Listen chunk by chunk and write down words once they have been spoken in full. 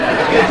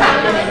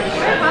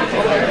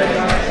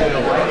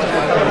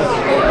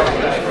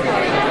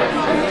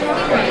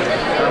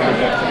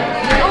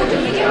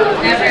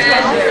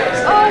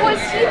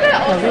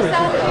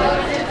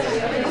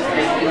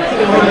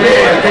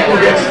Okay, I think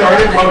we'll get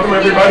started. Welcome,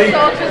 everybody.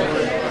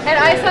 And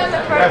I saw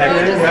the front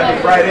row just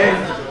Happy Friday.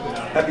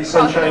 Happy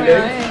Sunshine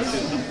Day.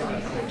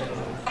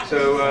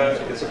 So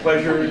it's a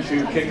pleasure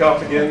to kick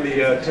off again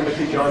the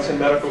Timothy Johnson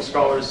Medical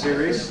Scholars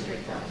Series.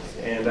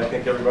 And I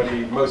think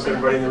most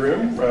everybody in the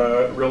room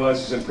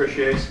realizes and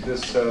appreciates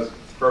this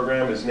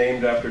program is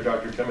named after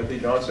Dr. Timothy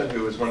Johnson,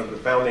 who was one of the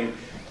founding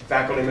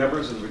faculty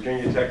members of the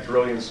Virginia Tech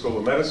Fralin School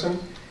of Medicine,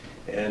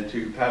 and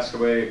who passed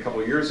away a couple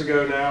of years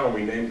ago now. And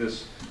we named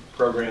this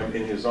program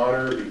in his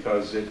honor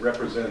because it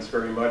represents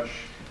very much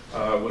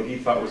what he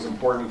thought was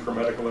important for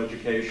medical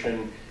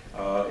education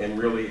and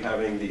really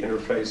having the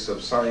interface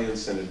of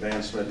science and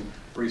advancement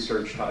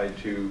research tied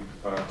to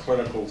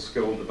clinical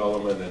skill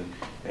development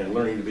and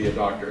learning to be a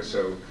doctor.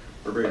 So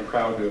we're very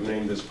proud to have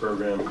named this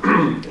program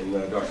in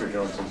Dr.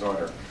 Johnson's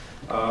honor.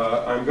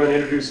 I'm going to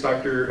introduce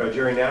Dr.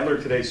 Jerry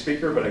Nadler, today's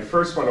speaker, but I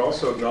first want to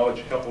also acknowledge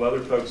a couple other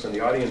folks in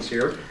the audience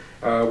here.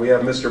 We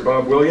have Mr.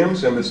 Bob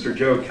Williams and Mr.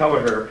 Joe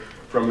Kelleher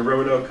from the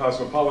Roanoke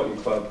Cosmopolitan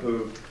Club, who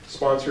have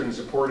sponsored and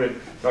supported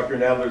Dr.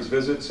 Nadler's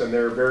visits, and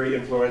they're very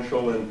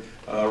influential in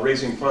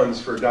raising funds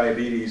for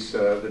diabetes,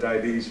 the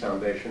Diabetes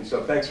Foundation.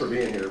 So thanks for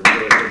being here. We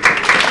really appreciate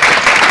it.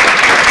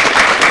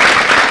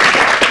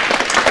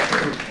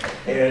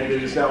 And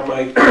it is now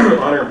my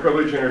honor and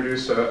privilege to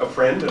introduce a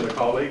friend and a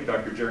colleague,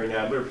 Dr. Jerry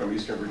Nadler from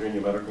Eastern Virginia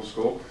Medical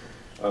School.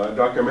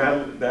 Dr.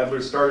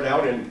 Nadler started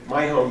out in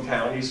my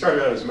hometown. He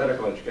started out as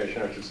medical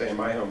education, I should say, in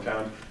my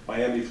hometown,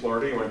 Miami,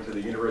 Florida. He went to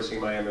the University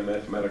of Miami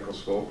Medical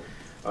School.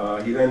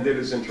 He then did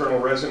his internal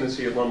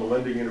residency at Loma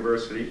Linda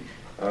University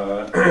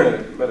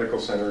Medical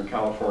Center in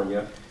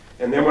California,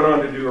 and then went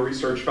on to do a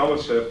research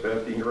fellowship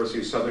at the University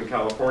of Southern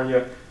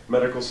California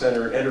Medical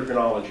Center in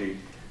endocrinology.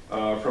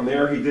 From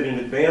there, he did an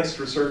advanced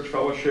research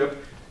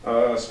fellowship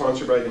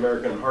sponsored by the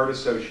American Heart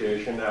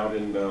Association out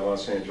in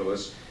Los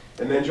Angeles,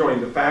 and then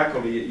joined the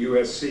faculty at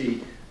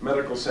USC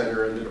Medical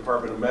Center in the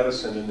Department of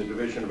Medicine in the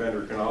Division of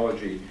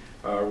Endocrinology,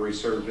 where he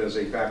served as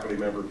a faculty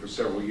member for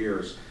several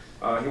years.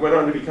 He went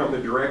on to become the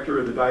director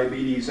of the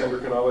Diabetes,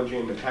 Endocrinology,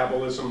 and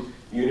Metabolism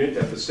Unit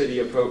at the City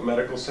of Hope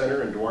Medical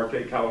Center in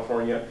Duarte,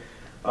 California,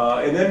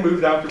 and then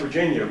moved out to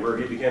Virginia, where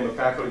he became a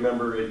faculty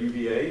member at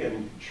UVA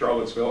in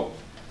Charlottesville.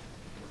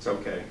 It's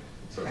okay.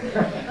 It's okay.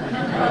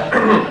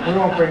 We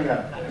won't bring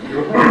that up.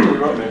 We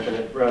won't mention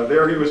it.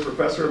 There he was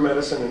professor of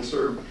medicine and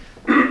served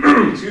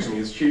excuse me,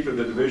 as chief of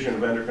the Division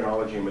of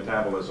Endocrinology and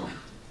Metabolism.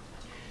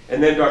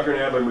 And then Dr.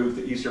 Nadler moved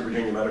to Eastern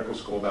Virginia Medical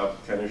School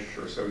about 10-ish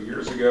or so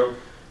years ago,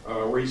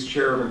 where he's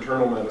chair of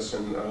internal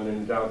medicine and an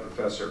endowed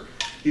professor.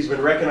 He's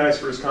been recognized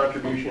for his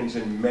contributions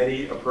in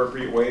many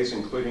appropriate ways,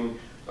 including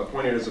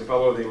appointed as a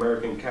fellow of the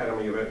American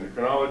Academy of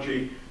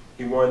Endocrinology.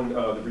 He won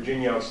the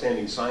Virginia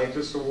Outstanding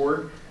Scientist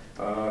Award.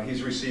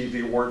 He's received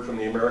the award from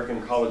the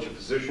American College of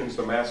Physicians,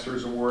 the Master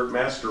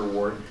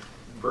Award,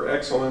 for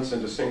excellence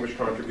and distinguished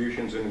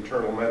contributions in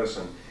internal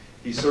medicine.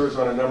 He serves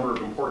on a number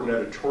of important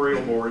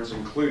editorial boards,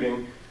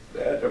 including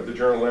that of the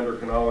journal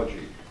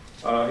Endocrinology.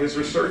 His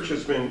research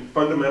has been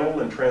fundamental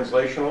and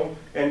translational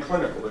and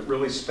clinical. It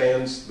really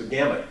spans the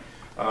gamut.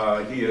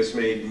 He has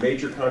made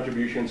major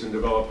contributions and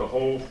developed a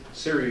whole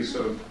series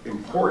of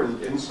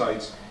important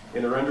insights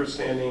in our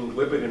understanding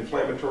lipid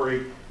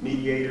inflammatory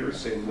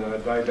mediators in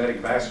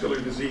diabetic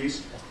vascular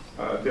disease.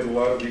 Did a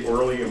lot of the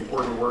early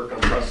important work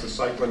on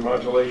prostacyclin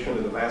modulation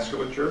in the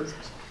vasculature,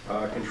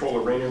 control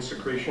of renin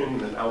secretion,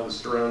 and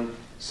aldosterone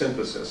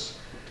synthesis.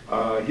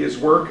 His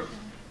work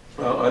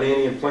on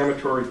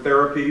anti-inflammatory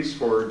therapies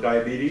for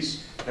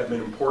diabetes have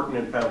been important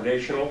and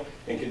foundational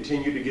and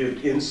continue to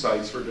give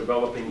insights for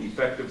developing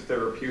effective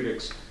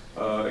therapeutics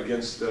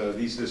against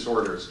these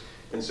disorders.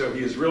 And so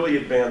he has really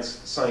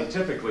advanced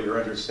scientifically our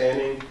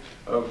understanding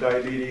of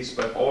diabetes,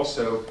 but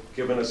also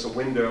given us a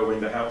window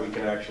into how we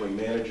can actually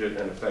manage it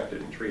and affect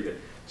it and treat it.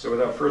 So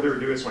without further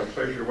ado, it's my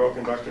pleasure to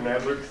welcome Dr.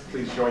 Nadler.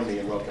 Please join me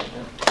in welcoming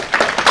him.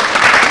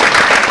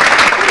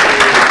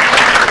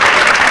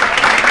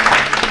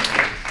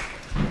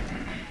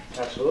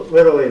 Absolutely,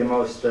 literally the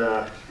most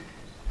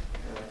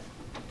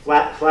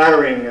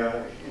flattering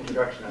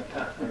introduction I've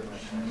had. Very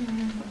much.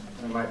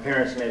 My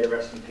parents, may they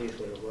rest in peace,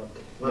 would have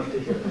loved to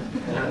hear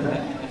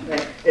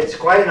that. It's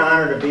quite an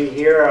honor to be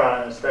here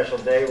on a special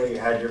day where you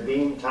had your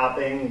beam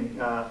topping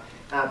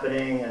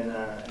happening, and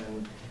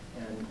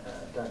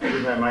Dr.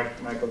 Friedman and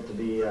Michael to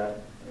be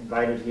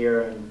invited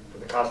here, and for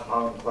the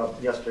Cosmopolitan Club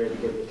yesterday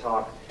to give you a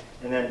talk,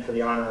 and then for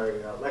the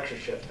honorary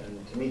lectureship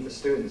and to meet the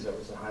students. That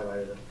was the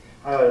highlight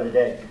of the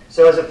day.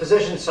 So as a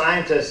physician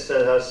scientist,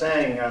 as I was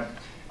saying,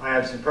 I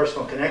have some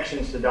personal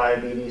connections to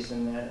diabetes,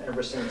 and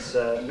ever since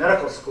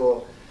medical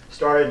school,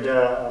 started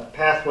a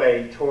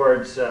pathway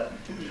towards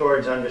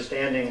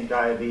understanding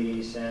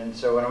diabetes. And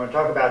so what I'm going to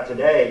talk about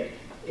today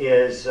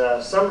is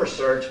some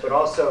research, but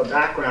also a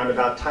background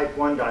about type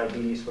 1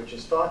 diabetes, which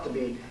is thought to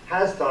be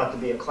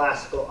a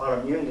classical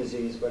autoimmune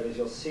disease. But as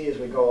you'll see as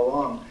we go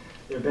along,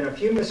 there have been a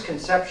few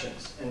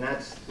misconceptions, and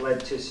that's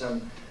led to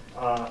some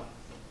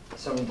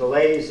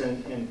delays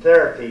in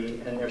therapy.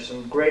 And there's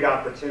some great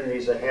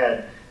opportunities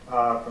ahead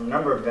from a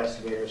number of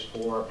investigators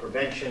for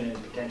prevention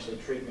and potentially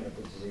treatment of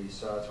the disease.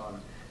 So I just want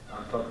to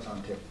focus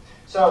on 2.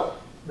 So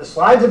the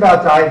slide's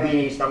about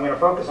diabetes. I'm going to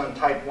focus on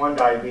type 1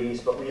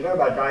 diabetes, but when you talk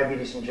about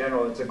diabetes in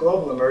general, it's a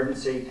global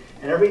emergency.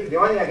 And the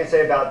only thing I can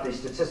say about the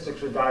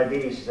statistics with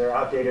diabetes is they're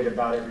outdated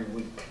about every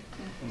week.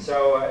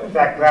 So in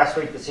fact, last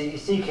week the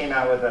CDC came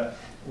out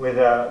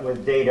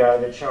with data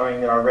that's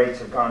showing that our rates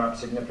have gone up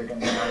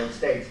significantly in the United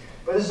States.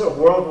 But this is a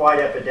worldwide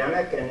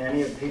epidemic, and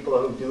any of the people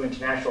who do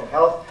international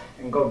health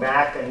and go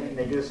back, and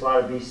they do this a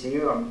lot at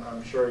VCU,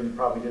 I'm sure you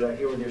probably do that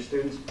here with your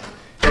students,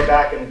 go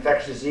back in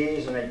infectious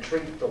disease and they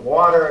treat the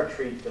water,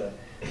 treat the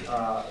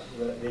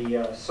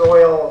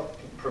soil,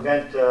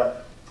 prevent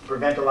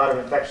a lot of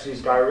infectious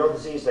disease, diarrheal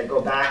disease. They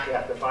go back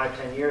after 5,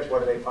 10 years, what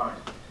do they find?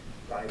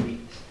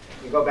 Diabetes.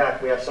 You go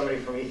back, we have somebody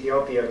from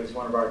Ethiopia who's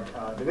one of our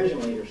division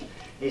leaders.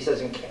 He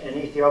says in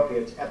Ethiopia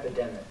it's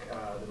epidemic,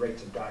 the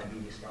rates of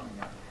diabetes going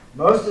up.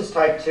 Most is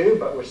type 2,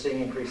 but we're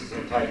seeing increases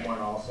in type 1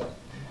 also.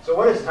 So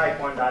what is type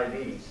 1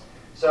 diabetes?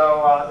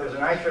 So there's a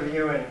nice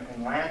review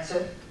in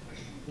Lancet.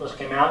 This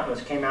came out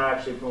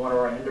actually from one of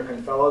our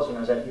endocrine fellows when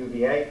I was at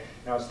UVA.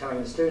 And I was telling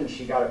the students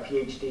she got a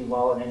PhD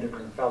while an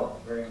endocrine fellow.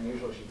 Very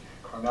unusual.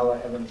 Carmela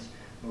Evans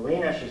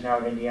Molina. She's now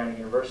at Indiana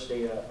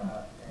University and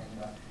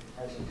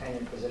has a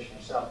tenured position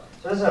herself.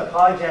 So this is a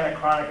polygenic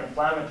chronic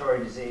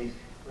inflammatory disease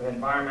with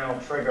environmental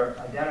trigger.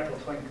 Identical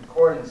twin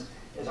concordance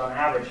is on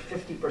average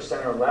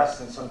 50% or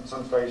less, and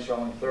some studies show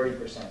only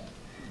 30%.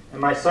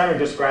 And my son, who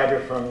just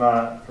graduated from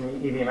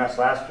EVMS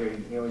last year,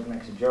 he always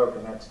makes a joke,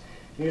 and that's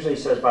he usually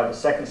says, by the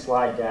second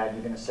slide, Dad,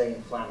 you're going to say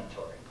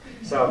inflammatory.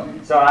 So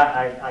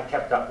I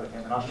kept up with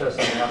him, and I'll show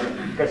something else.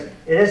 Because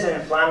it is an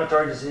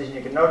inflammatory disease, and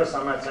you can notice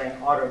I'm not saying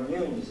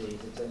autoimmune disease.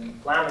 It's an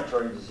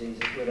inflammatory disease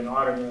with an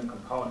autoimmune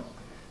component.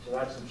 So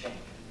that's the change.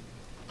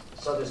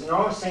 So there's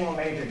no single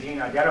major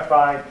gene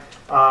identified,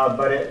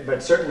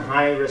 but certain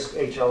high-risk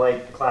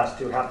HLA class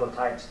 2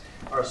 haplotypes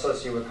are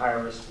associated with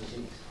higher-risk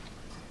disease.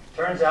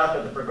 Turns out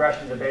that the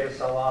progression to beta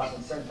cell loss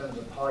and symptoms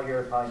of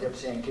polyuria,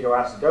 polydipsia, and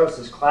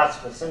ketoacidosis,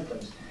 classical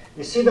symptoms,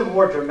 you see them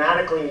more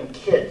dramatically in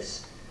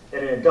kids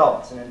than in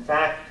adults. And in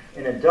fact,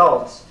 in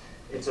adults,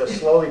 it's a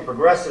slowly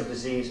progressive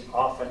disease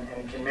often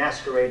and can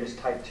masquerade as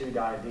type 2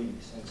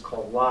 diabetes. And it's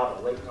called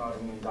LADA, latent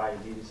autoimmune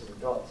diabetes in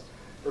adults.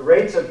 The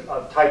rates of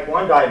type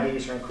 1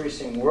 diabetes are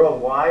increasing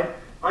worldwide.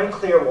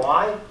 Unclear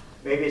why.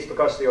 Maybe it's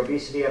because the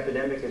obesity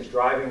epidemic is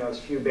driving those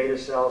few beta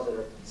cells that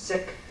are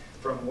sick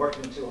from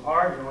working too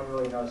hard. No one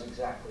really knows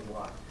exactly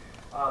why.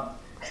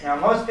 Now,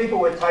 most people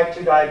with type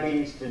 2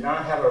 diabetes do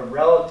not have a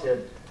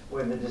relative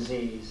with the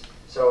disease.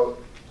 So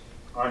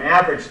on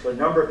average, the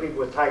number of people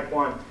with type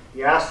 1,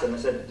 you ask them, I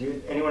said, do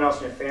anyone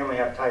else in your family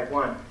have type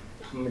 1?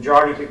 The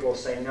majority of people will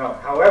say no.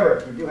 However,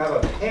 if you do have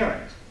a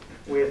parent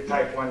with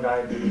type 1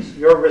 diabetes,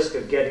 your risk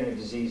of getting the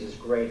disease is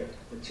greater.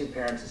 With 2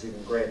 parents, it's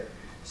even greater.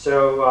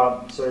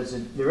 So,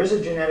 there is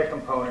a genetic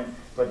component,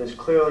 but there's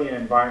clearly an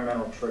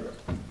environmental trigger.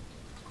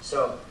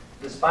 So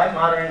despite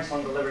modern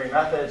insulin delivery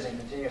methods and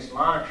continuous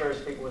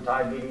monitors, people with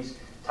diabetes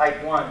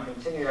type 1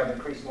 continue to have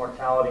increased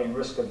mortality and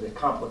risk of the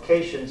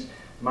complications,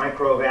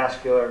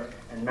 microvascular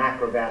and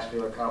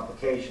macrovascular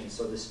complications.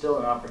 So there's still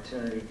an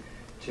opportunity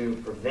to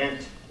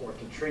prevent or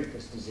to treat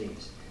this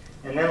disease.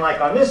 And then like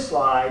on this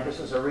slide,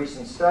 this is a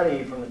recent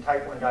study from the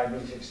Type 1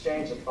 Diabetes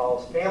Exchange that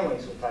follows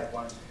families with type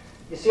 1.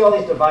 You see all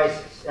these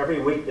devices.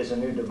 Every week there's a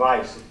new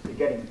device. They're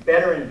getting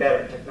better and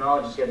better.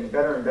 Technology is getting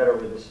better and better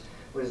with this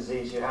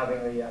disease. You're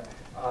having the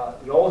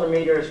older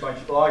meters,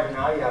 much larger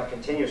now. You have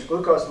continuous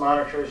glucose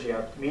monitors. You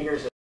have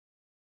meters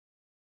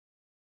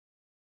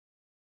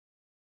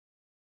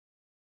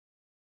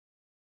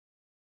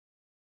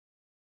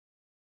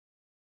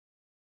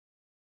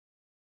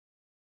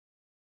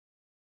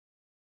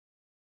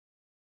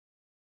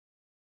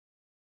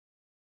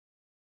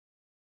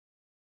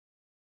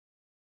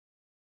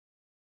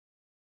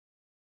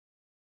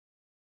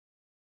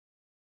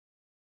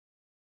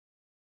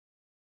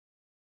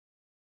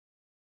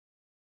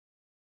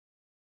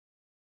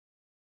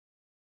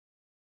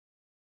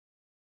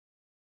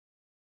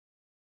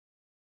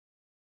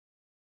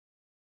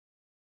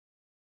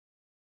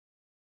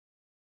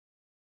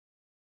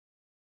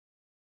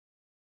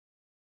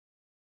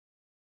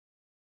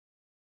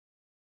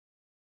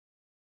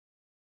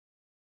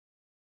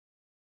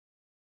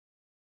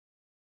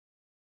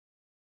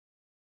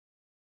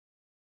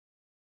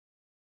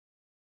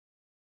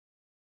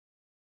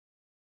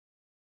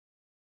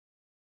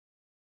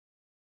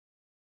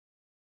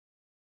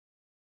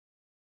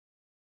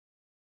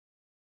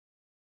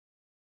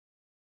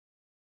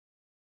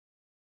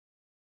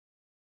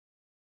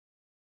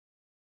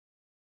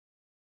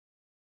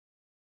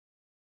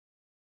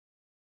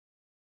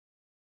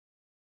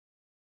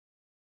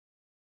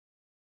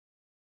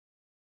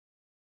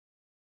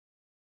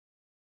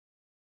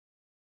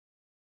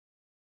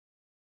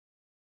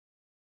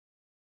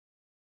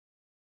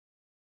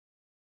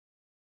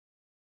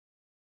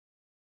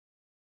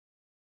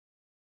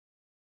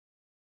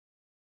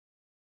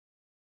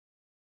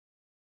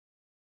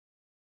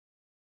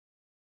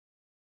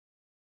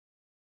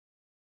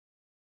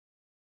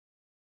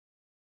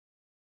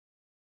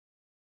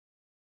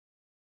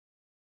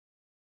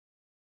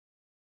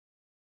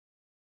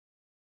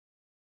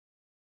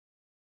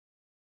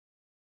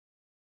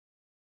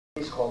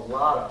called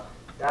LADA.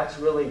 That's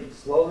really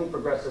slowly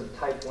progressive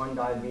type 1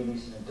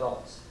 diabetes in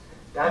adults.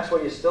 That's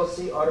where you still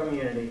see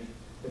autoimmunity.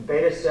 The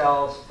beta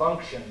cells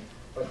function,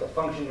 but the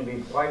function can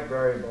be quite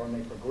variable, and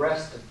they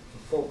progress to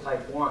full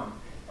type 1,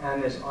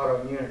 and there's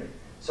autoimmunity.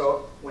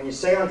 So when you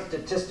say on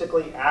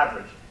statistically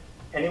average,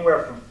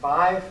 anywhere from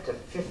 5 to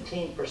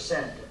 15%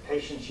 of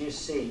patients you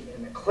see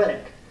in the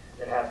clinic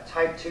that have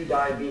type 2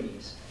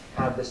 diabetes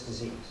have this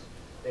disease.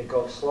 They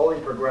go slowly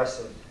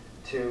progressive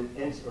to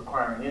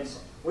requiring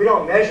insulin. We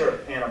don't measure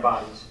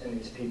antibodies in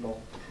these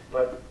people,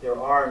 but there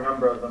are a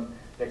number of them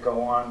that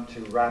go on to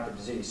rapid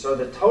disease. So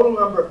the total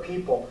number of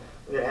people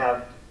that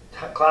have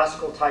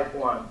classical type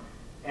 1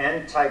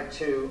 and type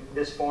 2,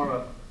 this form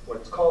of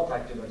what's called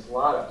type 2, but it's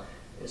LADA,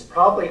 is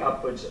probably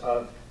upwards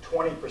of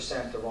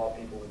 20% of all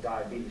people with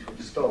diabetes, which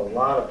is still a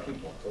lot of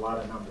people, it's a lot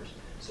of numbers.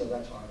 So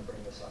that's why I'm going to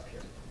bring this up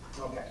here.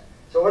 Okay,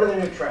 so what are the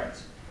new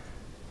trends?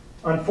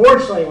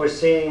 Unfortunately, we're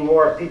seeing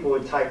more people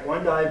with type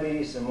 1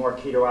 diabetes and more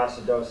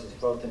ketoacidosis,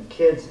 both in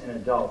kids and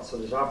adults. So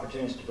there's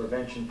opportunities to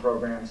prevention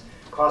programs.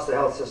 Cost the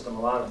health system a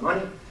lot of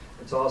money.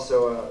 It's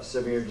also a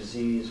severe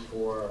disease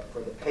for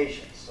the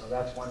patients. So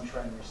that's one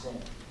trend we're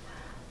seeing.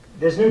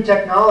 There's new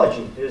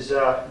technology.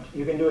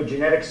 You can do a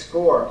genetic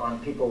score on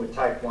people with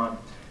type 1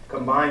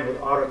 combined with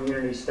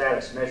autoimmunity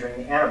status,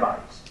 measuring the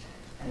antibodies.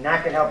 And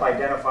that can help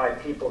identify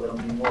people that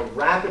will be more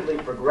rapidly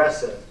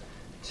progressive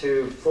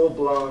to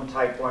full-blown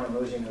type 1 and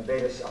losing their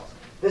beta cells.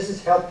 This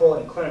is helpful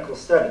in clinical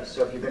studies.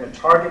 So if you're going to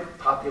target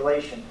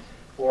population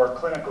for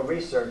clinical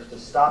research to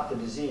stop the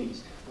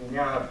disease, we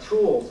now have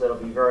tools that will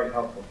be very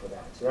helpful for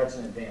that. So that's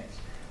an advance.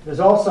 There's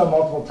also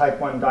multiple type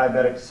 1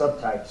 diabetic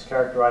subtypes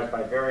characterized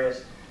by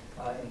various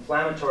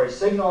inflammatory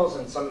signals,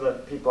 and some of the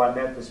people I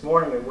met this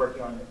morning are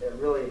working on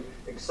really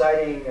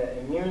exciting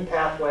immune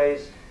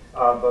pathways,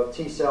 both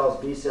T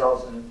cells, B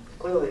cells, and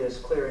clearly there's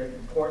clear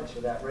importance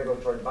for that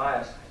regulatory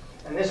bias.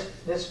 And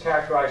this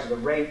characterizes the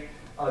rate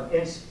of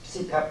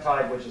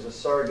C-peptide, which is a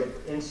surrogate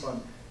for insulin,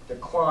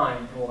 decline,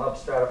 and will help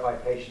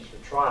stratify patients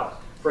for trials.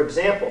 For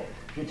example,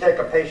 if you take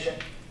a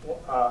patient,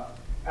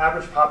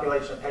 average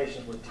population of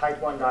patients with type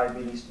 1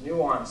 diabetes,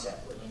 new onset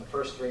within the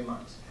first 3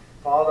 months,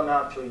 follow them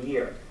out to a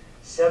year,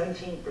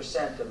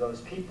 17% of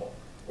those people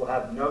will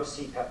have no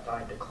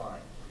C-peptide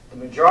decline. The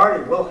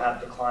majority will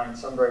have decline,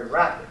 some very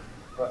rapid,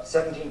 but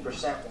 17%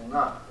 will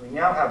not. We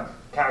now have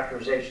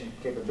characterization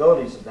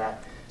capabilities of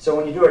that. So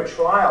when you do a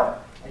trial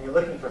and you're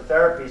looking for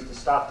therapies to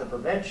stop the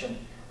prevention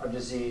of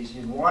disease,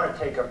 you'd want to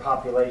take a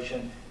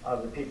population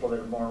of the people that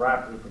are more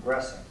rapidly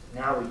progressing.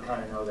 Now we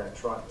kind of know that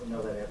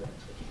evidence,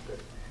 which is good.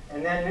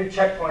 And then new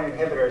checkpoint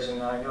inhibitors,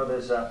 and I know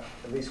there's at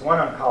least one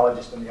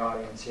oncologist in the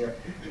audience here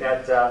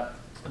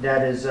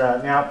that is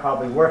now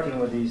probably working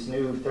with these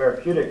new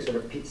therapeutics that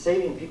are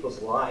saving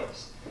people's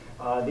lives.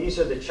 These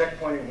are the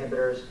checkpoint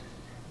inhibitors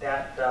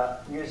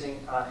that using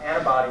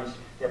antibodies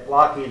that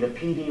block either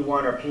PD-1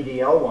 or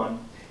PD-L1.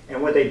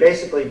 And what they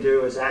basically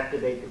do is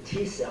activate the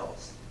T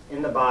cells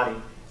in the body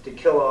to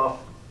kill off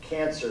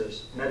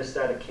cancers,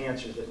 metastatic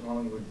cancers that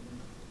normally the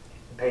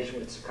patient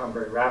would succumb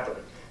very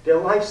rapidly. They're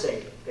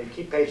life-saving. They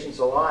keep patients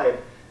alive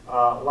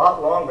a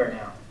lot longer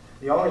now.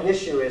 The only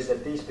issue is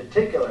that these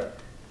particular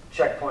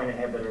checkpoint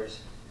inhibitors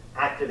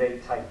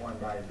activate type 1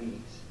 diabetes.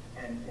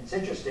 And it's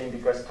interesting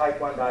because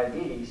type 1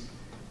 diabetes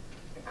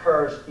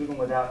occurs even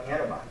without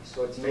antibodies.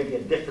 So it's maybe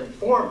a different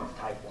form of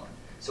type 1.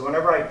 So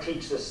whenever I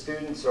teach the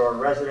students or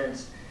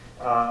residents,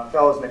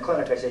 fellows in the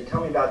clinic, I say,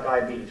 tell me about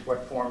diabetes.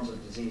 What forms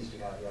of disease do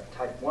you have? You have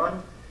type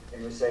 1.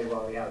 And we say,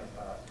 well, we have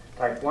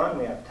type 1,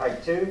 we have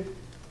type 2.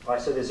 Well, I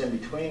said there's in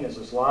between, there's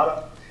this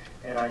LADA.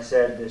 And I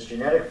said there's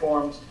genetic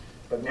forms,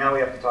 but now we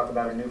have to talk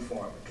about a new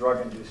form, a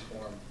drug-induced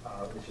form,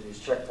 which are these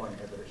checkpoint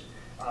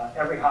inhibitors.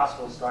 Every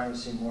hospital is starting to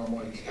see more and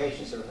more of these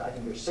patients. So I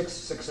think there's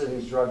six of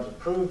these drugs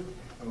approved,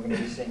 and we're going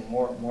to be seeing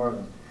more of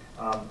them.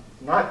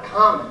 Not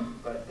common,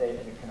 but they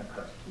can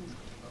occur.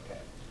 Okay.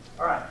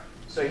 All right.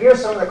 So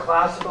here's some of the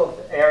classical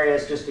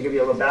areas, just to give you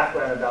a little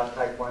background about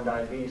type 1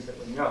 diabetes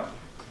that we know.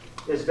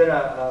 There's been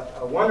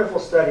a wonderful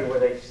study where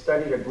they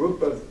studied a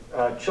group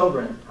of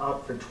children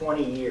out for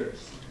 20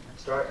 years.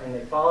 And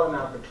they followed them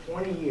out for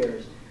 20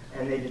 years,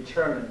 and they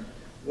determined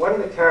what are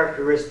the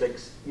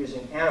characteristics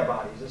using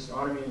antibodies. This is an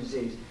autoimmune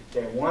disease.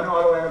 They have one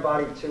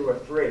autoantibody, 2, or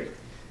 3.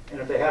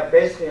 And if they have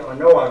basically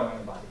no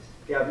autoantibodies.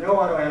 If you have no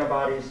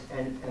autoantibodies,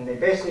 and they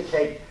basically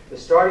take the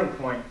starting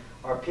point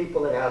are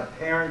people that have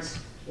parents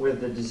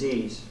with the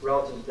disease,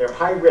 relative, they're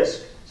high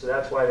risk, so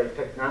that's why they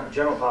picked not the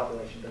general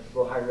population, but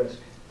people high risk.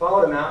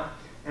 Follow them out,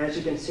 and as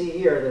you can see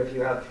here, that if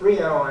you have 3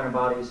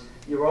 autoantibodies,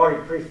 you're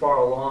already pretty far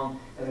along,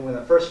 and then within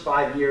the first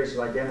 5 years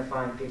of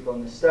identifying people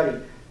in the study,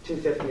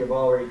 250 have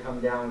already come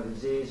down with the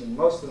disease, and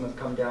most of them have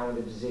come down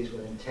with the disease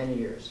within 10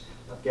 years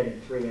of getting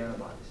 3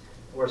 antibodies.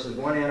 Versus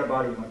 1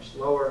 antibody, much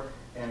lower,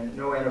 and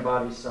no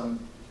antibodies, some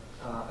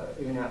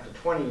even after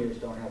 20 years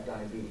don't have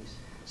diabetes.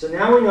 So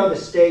now we know the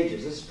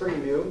stages. This is pretty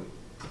new.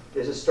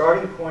 There's a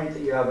starting point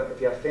that you have, if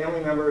you have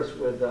family members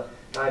with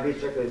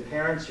diabetes, particularly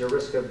parents, your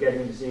risk of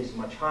getting disease is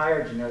much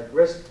higher, genetic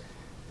risk.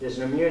 There's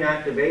an immune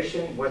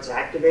activation. What's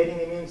activating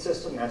the immune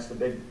system? That's the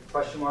big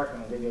question mark,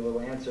 and I'll give you a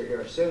little answer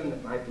here soon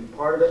that might be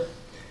part of it.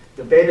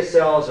 The beta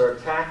cells are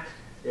attacked,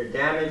 they're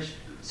damaged,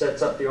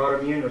 sets up the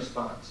autoimmune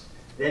response.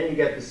 Then you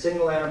get the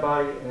single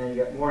antibody, and then you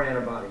get more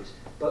antibodies.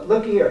 But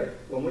look here,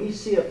 when we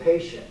see a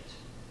patient,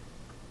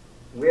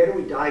 where do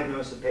we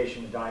diagnose a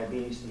patient with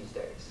diabetes these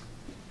days?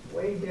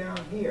 Way down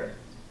here,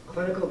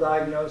 clinical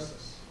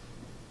diagnosis,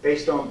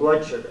 based on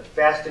blood sugar,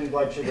 fasting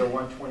blood sugar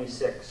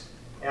 126,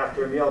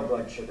 after meal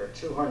blood sugar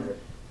 200,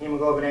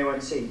 hemoglobin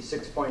A1C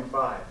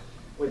 6.5,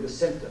 with the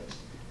symptoms.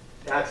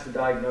 That's the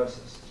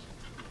diagnosis.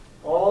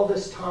 All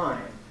this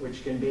time,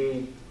 which can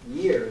be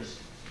years,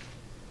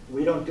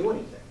 we don't do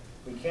anything.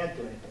 We can't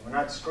do anything. We're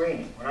not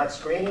screening. We're not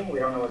screening. We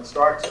don't know what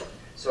starts it.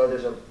 So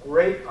there's a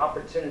great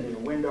opportunity, a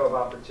window of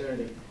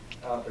opportunity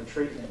for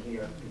treatment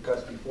here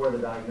because before the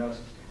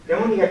diagnosis.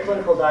 Then when you get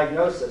clinical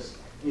diagnosis,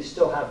 you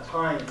still have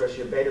time because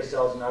your beta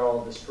cells are not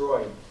all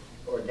destroyed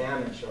or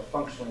damaged or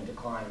functionally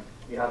declined.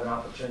 You have an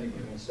opportunity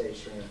between stage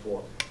 3 and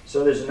 4.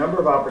 So there's a number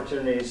of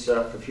opportunities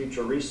for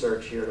future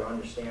research here to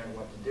understand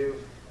what to do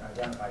and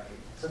identify people.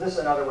 So this is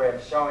another way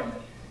of showing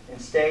it. In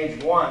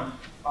stage 1,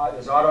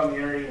 there's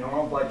autoimmunity,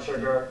 normal blood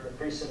sugar, they're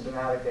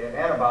pre-symptomatic, they have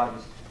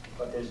antibodies,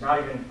 but there's not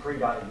even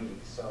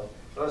pre-diabetes. So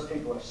those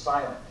people are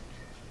silent.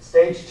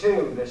 Stage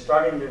 2, they're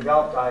starting to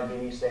develop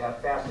diabetes, they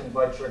have fasting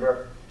blood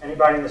sugar.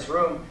 Anybody in this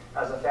room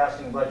has a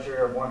fasting blood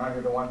sugar of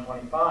 100 to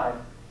 125,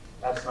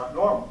 that's not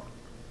normal.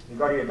 You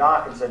go to your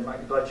doc and say, my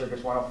blood sugar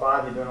is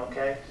 105, you're doing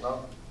okay?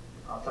 Well,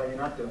 I'll tell you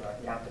not doing that.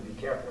 You have to be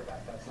careful with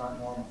that. That's not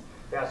normal.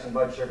 Fasting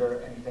blood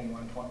sugar, anything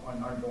 100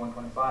 to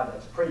 125,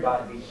 that's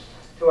pre-diabetes.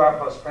 2-hour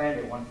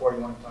postprandial, 140,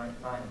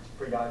 129, it's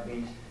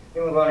pre-diabetes.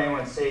 Hemoglobin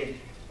A1C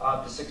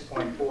up to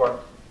 6.4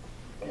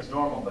 is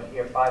normal, but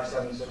here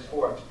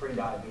 5.764, it's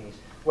pre-diabetes.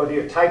 Whether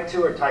you're type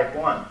 2 or type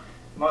 1,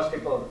 most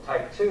people are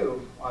type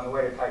 2, on the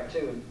way to type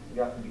 2,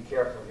 you have to be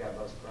careful if you have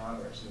those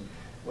parameters. And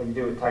when you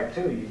do with type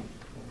 2, you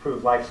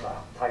improve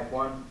lifestyle. Type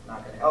 1,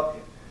 not going to help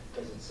you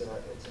because it's an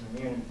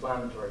immune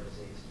inflammatory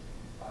disease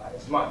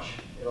as much.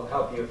 It'll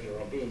help you if you're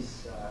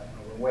obese and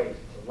overweight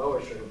to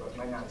lower sugar, but it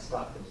might not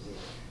stop the disease.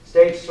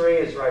 Stage 3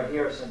 is right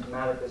here,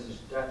 symptomatic. This is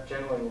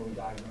generally when we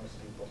diagnose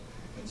people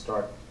and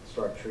start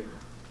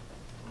treatment.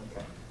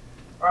 Okay.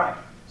 All right.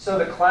 So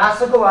the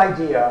classical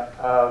idea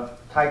of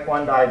type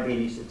 1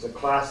 diabetes, it's a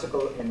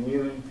classical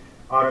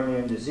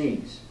autoimmune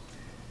disease.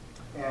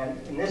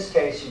 And in this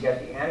case, you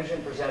get the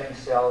antigen-presenting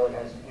cell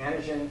that has an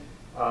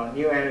antigen,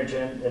 new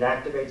antigen that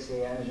activates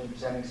the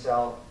antigen-presenting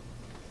cell.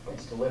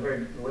 It's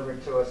delivered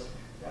to us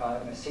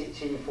in a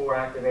CD4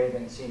 activated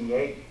and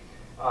CD8.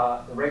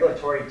 The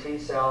regulatory T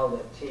cell,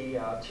 the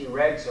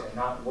Tregs are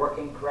not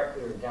working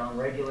correctly or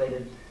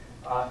downregulated.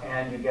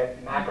 And you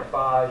get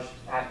macrophage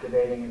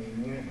activating the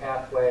immune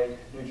pathway,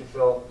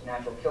 neutrophil,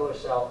 natural killer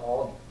cell,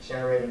 all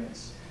generating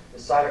the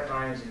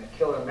cytokines and the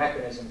killer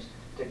mechanisms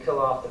to kill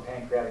off the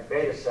pancreatic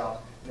beta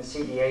cell. And the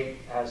CD8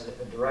 has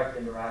a direct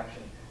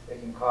interaction that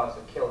can cause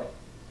the killing.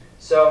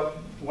 So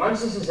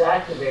once this is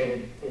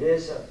activated, it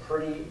is a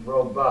pretty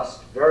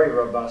robust, very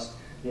robust.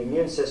 The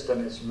immune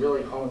system is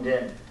really honed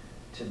in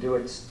to do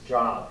its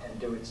job and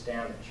do its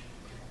damage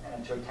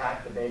and to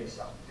attack the beta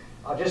cell.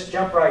 I'll just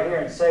jump right here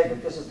and say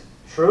that this is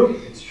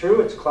true. It's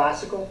true. It's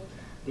classical.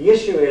 The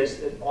issue is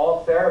that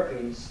all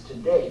therapies to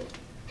date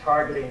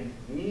targeting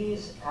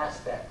these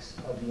aspects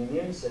of the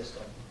immune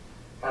system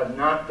have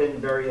not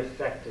been very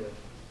effective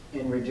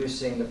in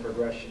reducing the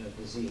progression of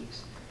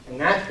disease. And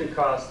that's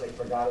because they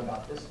forgot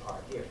about this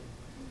part here.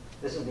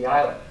 This is the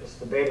islet. This is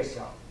the beta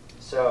cell.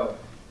 So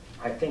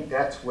I think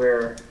that's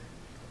where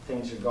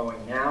things are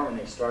going now, and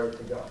they started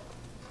to go.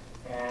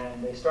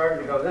 And they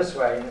started to go this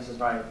way, and this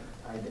is I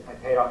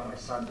paid off my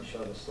son to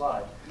show the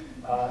slide.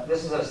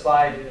 This is a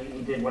slide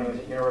he did when he was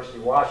at University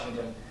of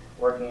Washington,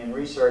 working in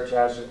research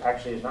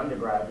actually as an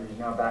undergraduate. He's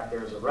now back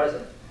there as a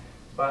resident.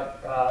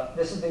 But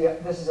this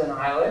is an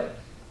islet.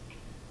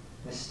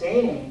 The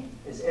staining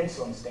is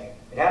insulin staining.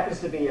 It happens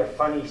to be a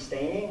funny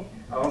staining.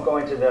 I won't go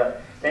into the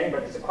staining,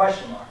 but it's a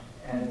question mark.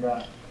 And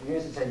he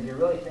used to say, do you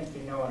really think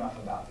you know enough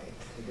about me?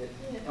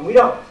 And we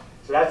don't.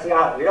 So that's the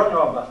islet. We don't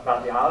know enough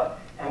about the islet.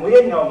 And we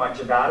didn't know much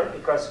about it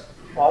because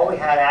all we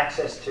had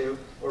access to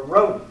were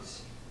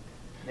rodents,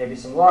 maybe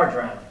some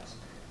larger animals.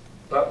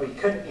 But we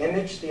couldn't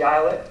image the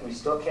islet. We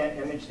still can't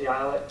image the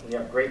islet. We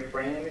have great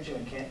brain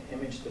imaging. We can't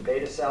image the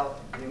beta cell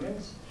in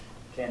humans.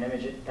 Can't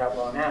image it that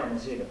well in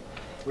animals either.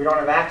 We don't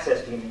have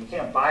access to human. You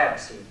can't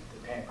biopsy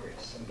the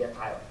pancreas and get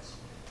islets.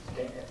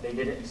 They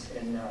did it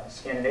in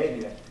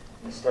Scandinavia,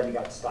 and the study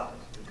got stopped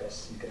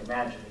because you can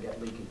imagine they get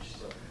leakage.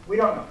 So we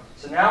don't know.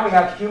 So now we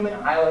have human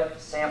islet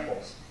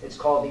samples. It's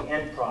called the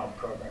NPROD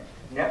program,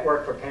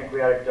 Network for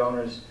Pancreatic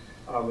Donors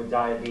with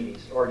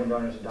Diabetes, Organ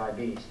Donors with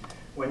Diabetes.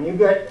 When you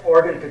get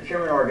organ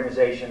procurement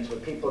organizations where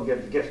people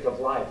give the gift of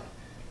life,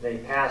 they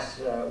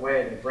pass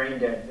away, they're brain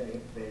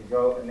dead, they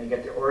go and they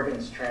get their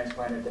organs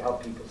transplanted to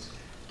help people's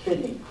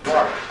kidney,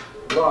 heart,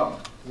 lung,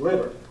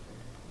 liver.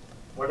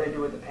 What do they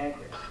do with the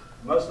pancreas?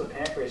 Most of the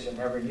pancreas are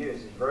never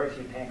used. There's very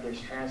few pancreas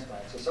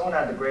transplants. So someone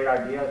had the great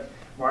idea,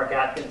 Mark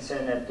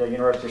Atkinson at the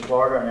University of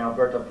Florida and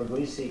Alberto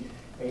Puglisi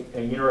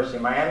at University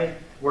of Miami,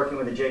 working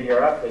with the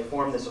JDRF, they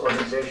formed this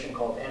organization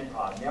called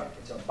NPOD. Yep,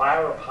 it's a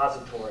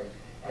biorepository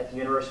at the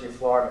University of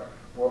Florida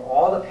where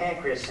all the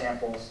pancreas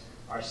samples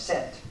are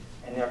sent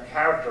and they're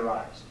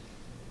characterized,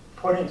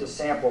 put into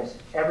samples,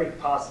 every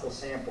possible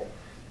sample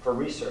for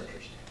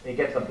researchers. They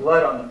get the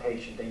blood on the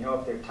patient. They know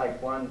if they're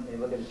type 1. They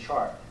look at a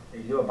chart. They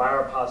do a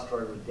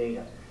biorepository with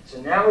data.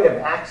 So now we have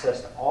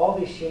access to all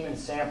these human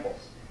samples,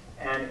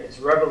 and it's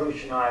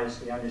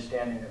revolutionized the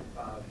understanding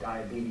of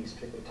diabetes,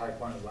 particularly type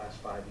 1, in the last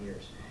 5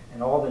 years.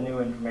 And all the new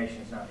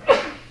information is now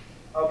there.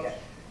 Okay,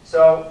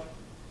 so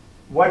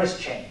what has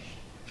changed?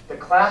 The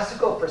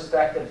classical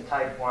perspective of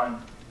type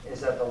 1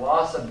 is that the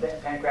loss of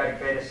pancreatic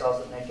beta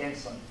cells that make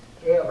insulin,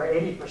 over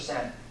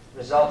 80%,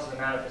 results in the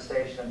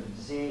manifestation of the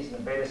disease, and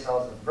the beta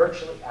cells are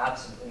virtually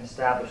absent in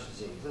established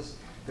disease.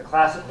 The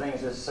classical thing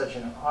is this is such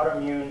an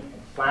autoimmune,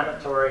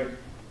 inflammatory,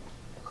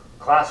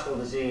 classical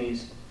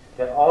disease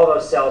that all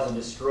those cells are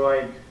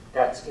destroyed.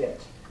 That's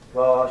it.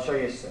 Well, I'll show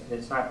you.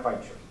 It's not quite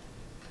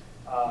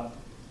true.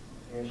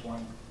 Here's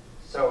one.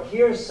 So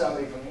here's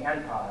somebody from the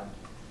NPOD.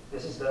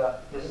 This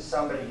is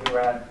somebody who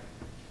had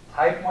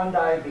type 1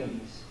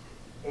 diabetes,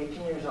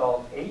 18 years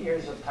old, 8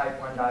 years of type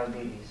 1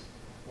 diabetes,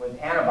 with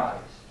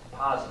antibodies,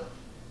 positive.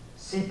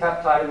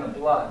 C-peptide in the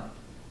blood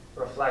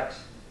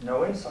reflects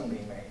no insulin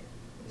being made,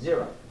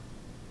 0.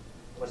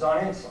 Was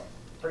on insulin,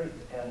 pretty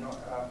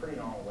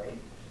normal weight.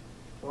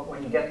 But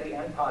when you get the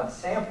NPOD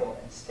sample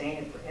and stain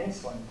it for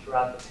insulin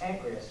throughout the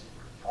pancreas,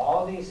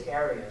 all these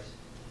areas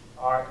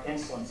are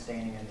insulin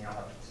staining in the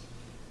islets.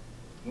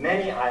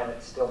 Many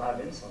islets still have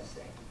insulin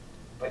staining,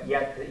 but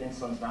yet the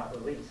insulin's not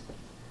released.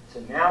 So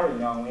now we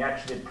know, and we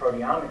actually did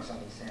proteomics on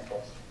these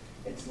samples,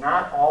 it's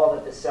not all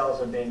that the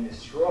cells are being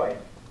destroyed.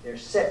 They're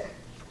sick.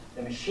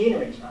 The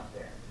machinery's not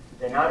there.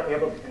 They're not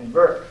able to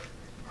convert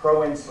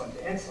pro-insulin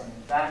to insulin.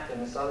 In fact, in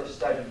this other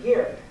study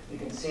here, you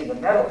can see the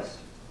medalists.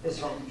 This is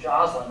from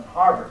Joslin and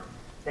Harvard.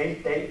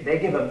 They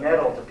give a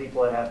medal to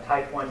people that have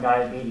type 1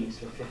 diabetes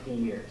for 50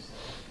 years.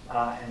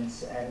 And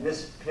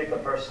this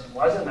particular person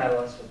was a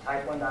medalist with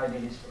type 1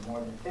 diabetes for more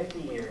than 50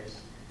 years.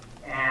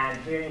 And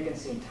here you can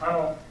see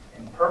tunnel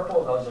in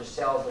purple. Those are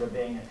cells that are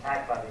being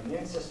attacked by the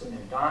immune system.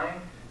 They're dying.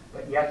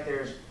 But yet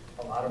there's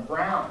a lot of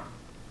brown.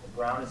 The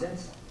brown is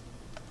insulin.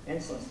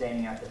 Insulin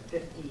staining after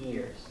 50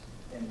 years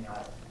in the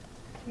islet.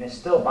 And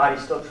the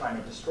body's still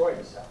trying to destroy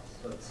the cells.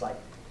 So it's like,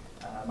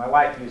 my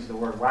wife used the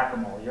word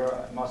whack-a-mole.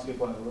 Most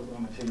people in the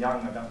room are too young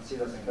and don't see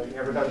those things. But you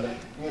ever go to the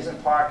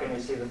amusement park and you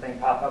see the thing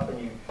pop up and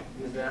you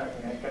use that?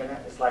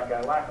 It's like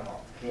a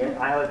whack-a-mole. The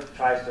islet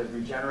tries to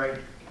regenerate,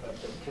 but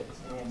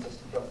the immune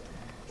system kills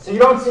it. So you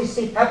don't see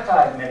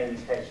C-peptide in many of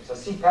these patients, so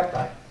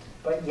C-peptide.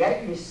 But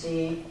yet you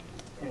see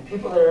in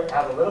people that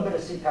have a little bit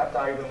of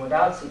C-peptide, even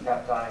without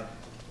C-peptide,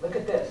 look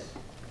at this.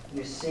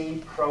 You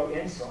see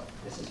pro-insulin.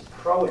 This is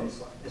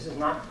pro-insulin. This is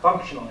not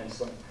functional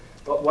insulin.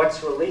 But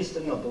what's released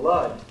in the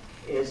blood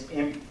is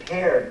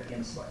impaired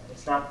insulin.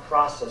 It's not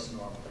processed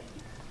normally.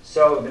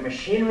 So the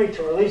machinery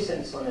to release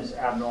insulin is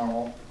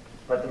abnormal,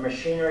 but the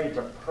machinery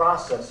to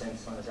process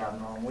insulin is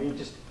abnormal.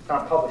 It's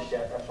not published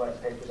yet. That's why this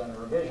paper's under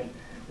revision.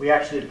 We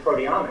actually did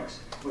proteomics.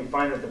 We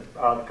find that the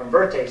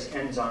convertase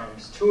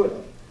enzymes, 2 of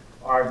them,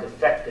 are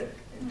defective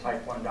in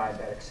type 1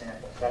 diabetic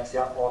samples. That's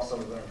also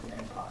we learned from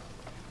NPOD.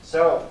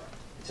 So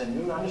it's a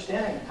new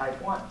understanding of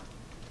type 1.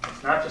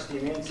 It's not just the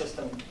immune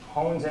system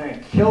hones in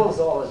and kills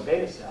all those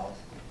beta cells.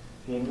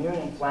 The immune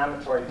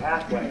inflammatory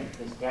pathway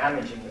is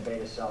damaging the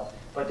beta cells.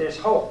 But there's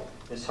hope.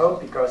 There's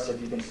hope because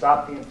if you can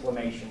stop the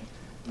inflammation,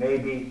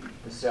 maybe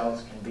the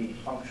cells can be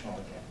functional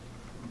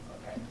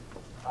again.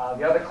 Okay.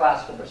 The other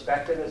classical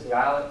perspective is the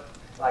islet,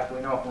 like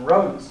we know from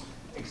rodents,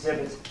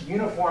 exhibits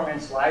uniform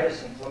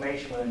insulitis,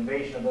 inflammation with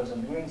invasion of those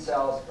immune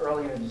cells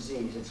early in the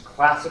disease. It's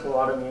classical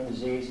autoimmune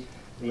disease.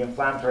 The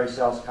inflammatory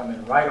cells come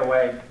in right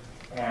away,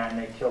 and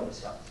they kill the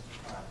cells.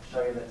 I'll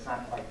show you that's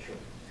not quite true.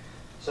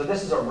 So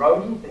this is a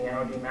rodent. The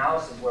NOD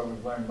mouse is where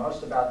we've learned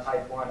most about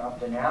type 1 up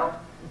to now.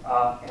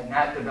 And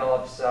that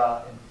develops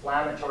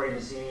inflammatory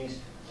disease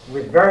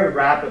very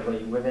rapidly.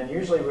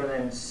 Usually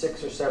within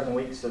 6 or 7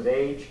 weeks of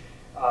age,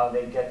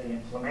 they get the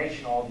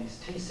inflammation, all these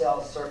T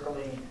cells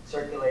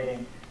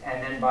circulating.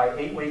 And then by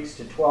 8 weeks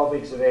to 12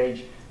 weeks of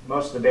age,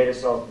 most of the beta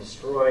cells are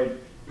destroyed.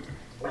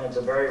 And it's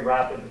a very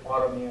rapid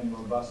autoimmune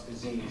robust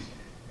disease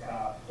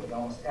with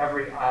almost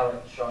every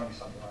islet showing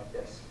something like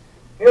this.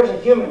 Here's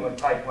a human with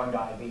type 1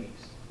 diabetes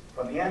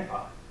from the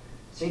NPOD.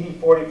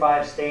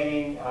 CD45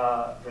 staining,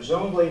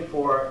 presumably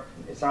for,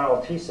 it's not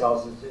all T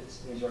cells,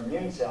 these are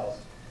immune cells.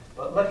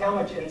 But look how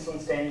much insulin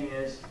staining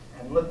is,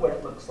 and look what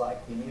it looks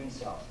like, the immune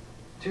cells.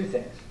 2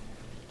 things.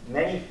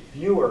 Many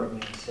fewer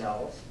immune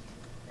cells,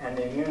 and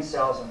the immune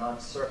cells are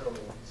not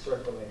circulating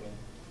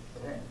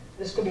within.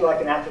 This could be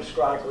like an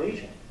atherosclerotic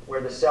lesion,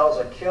 where the cells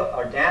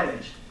are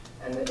damaged,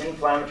 and the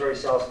inflammatory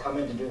cells come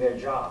in to do their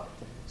job.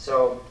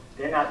 So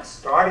they're not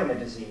starting the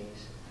disease,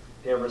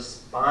 they're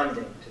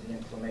responding to the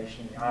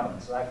inflammation in the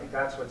islet. So I think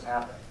that's what's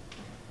happening.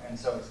 And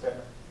so it's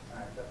different. All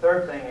right. The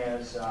third thing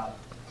is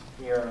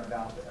here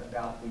about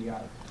the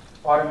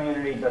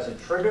autoimmunity, does it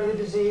trigger the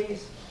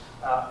disease?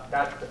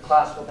 That's the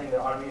classical thing, that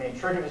autoimmunity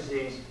trigger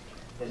disease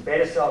is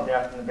beta cell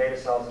death, and the beta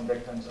cells in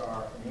victims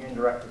are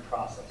immune-directed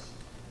process.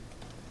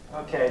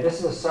 Okay, this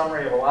is a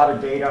summary of a lot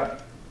of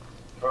data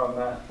from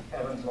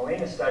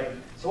Evans-Molina study.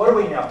 So what do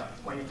we know?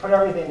 When you put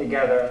everything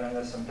together, and then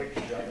there's some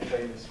pictures, I can show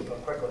you this real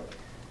quickly.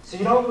 So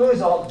you don't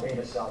lose all the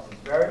beta cells.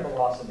 It's variable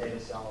loss of beta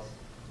cells.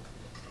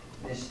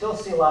 You still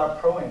see a lot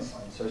of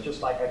proinsulin. So it's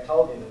just like I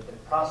told you that the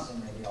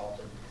processing may be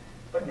altered.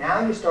 But now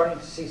you're starting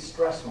to see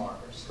stress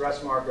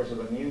markers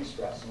of immune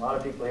stress. And a lot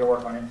of people here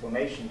work on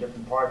inflammation,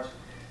 different parts.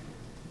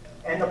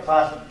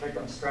 Endoplasmic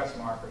reticulum stress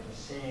markers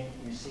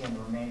you see in the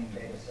remaining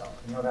beta cells.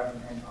 You know that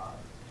from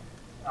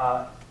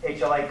NPOD.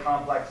 HLA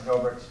complex is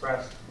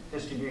overexpressed,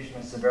 distribution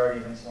and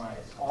severity of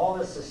insulitis. All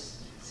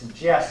this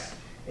suggests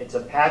it's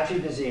a patchy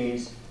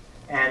disease,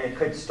 and it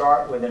could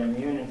start with an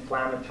immune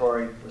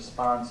inflammatory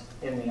response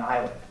in the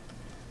islet.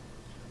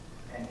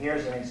 And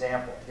here's an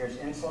example. Here's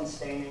insulin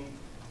staining,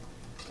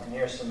 and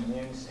here's some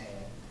immune staining,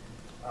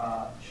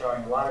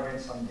 showing a lot of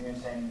insulin immune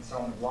staining in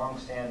someone with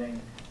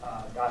long-standing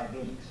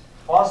diabetes.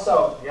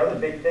 Also, the other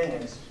big thing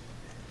is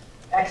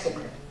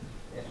exocrine.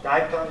 If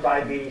type 1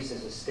 diabetes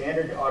is a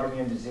standard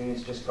autoimmune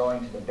disease just going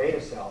to the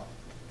beta cell,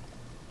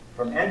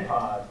 from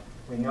NPOD,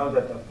 we know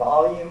that the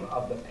volume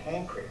of the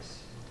pancreas,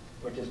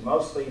 which is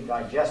mostly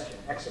digestion,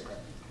 exocrine,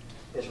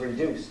 is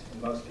reduced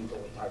in most people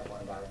with type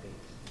 1 diabetes.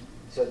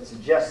 So it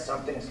suggests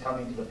something's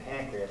coming to the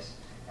pancreas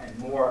and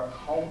more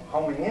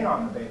homing in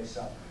on the beta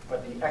cell,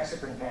 but the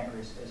exocrine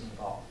pancreas is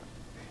involved.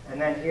 And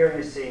then here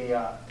you see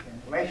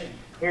inflammation.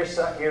 Here's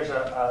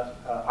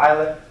a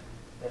islet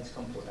that's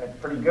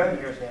pretty good.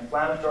 Here's the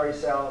inflammatory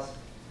cells.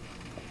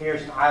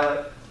 Here's an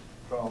islet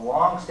from a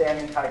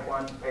long-standing type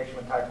 1 patient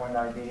with type 1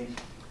 diabetes.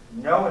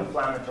 No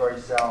inflammatory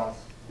cells.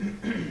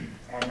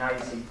 And now you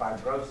see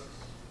fibrosis,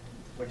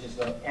 which is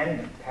the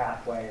end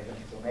pathway of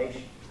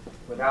inflammation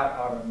without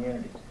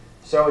autoimmunity.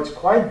 So it's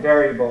quite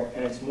variable,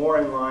 and it's more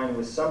in line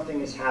with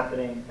something is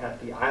happening at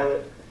the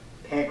islet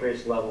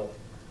pancreas level,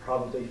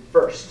 probably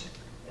first,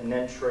 and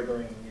then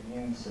triggering the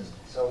immune system.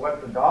 So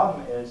what the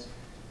dogma is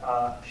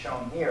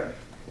shown here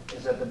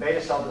is that the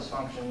beta cell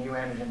dysfunction, new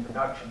antigen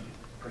production,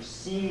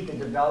 precede the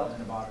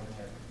development of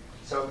autoimmunity.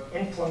 So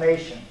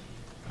inflammation,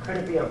 could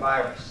it be a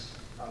virus,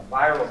 a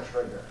viral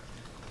trigger,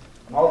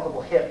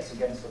 multiple hits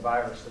against the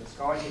virus that's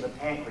going to the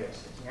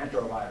pancreas, it's an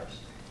enterovirus,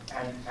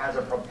 and has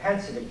a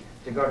propensity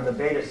to go to the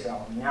beta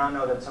cell. We now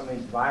know that some of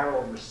these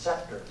viral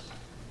receptors,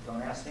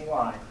 don't ask me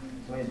why,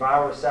 some of these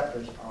viral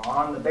receptors are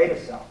on the beta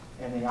cell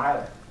in the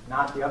islet,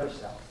 not the other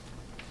cells.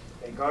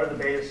 They go to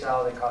the beta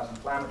cell, they cause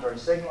inflammatory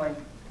signaling,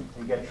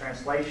 you get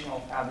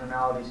translational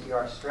abnormalities,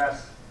 ER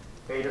stress,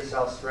 beta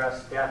cell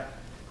stress, death.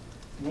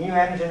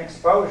 Neoantigen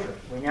exposure.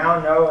 We now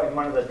know, and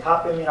one of the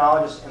top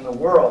immunologists in the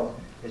world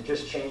has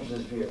just changed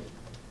his view.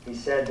 He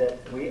said that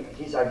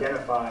he's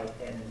identified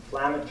an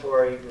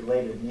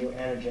inflammatory-related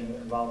neoantigen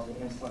that involves the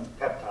insulin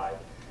peptide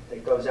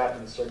that goes out to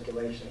the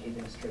circulation and he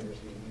thinks triggers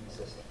the immune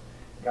system.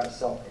 He got a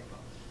cell paper.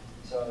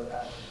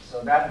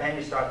 So then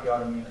you start the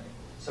autoimmunity.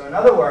 So in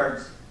other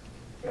words,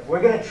 if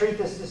we're going to treat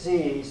this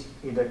disease,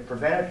 either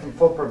prevent it from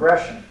full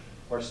progression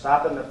or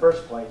stop it in the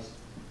first place,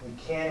 we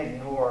can't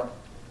ignore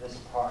this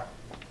part.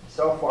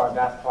 So far,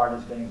 that part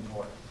has been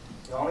ignored.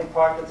 The only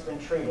part that's been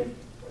treated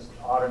was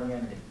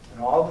autoimmunity.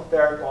 And all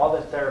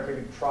the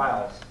therapeutic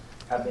trials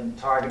have been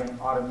targeting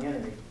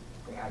autoimmunity.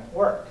 They haven't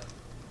worked.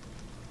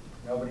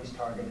 Nobody's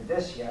targeted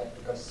this yet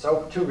because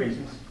two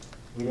reasons.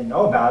 We didn't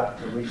know about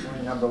it until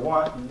recently, number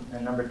one.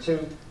 And number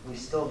two, we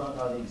still don't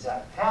know the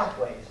exact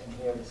pathways in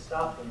here to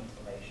stop the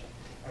inflammation.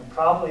 And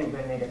probably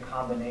we need a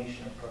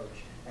combination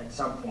approach at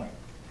some point.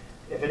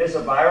 If it is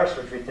a virus,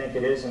 which we think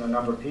it is in a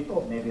number of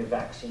people, maybe a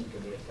vaccine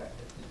could be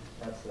effective.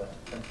 That's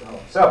the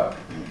hope. So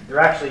there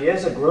actually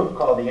is a group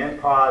called the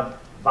NPOD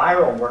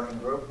Viral Working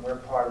Group. We're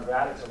part of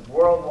that. It's a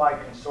worldwide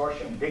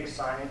consortium, big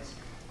science.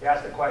 You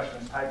ask the question,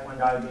 is type 1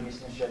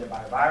 diabetes initiated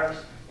by a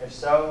virus? If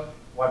so,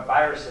 what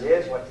virus it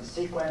is, what's the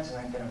sequence, and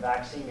then can a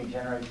vaccine be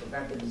generated to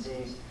prevent the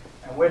disease?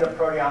 And we're the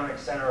Proteomics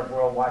Center of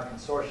Worldwide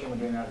Consortium. We're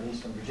doing that at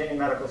Eastern Virginia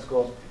Medical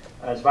School.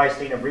 As Vice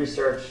Dean of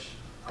Research,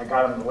 I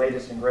got them the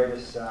latest and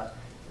greatest.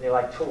 They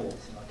like tools,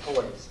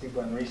 toys.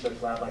 People in the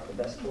research lab like the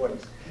best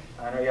toys.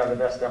 I know you have the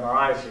best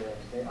MRIs here.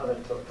 The other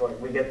toys,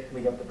 we get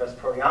the best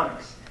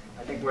proteomics.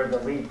 I think we're the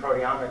lead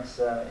proteomics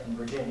in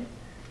Virginia.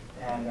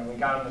 And we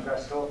got them the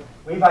best tool.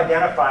 We've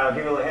identified, I'll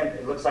give you a hint,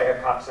 it looks like a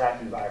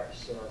Coxsackie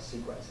virus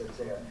sequence that's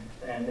there.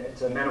 And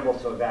it's amenable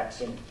to a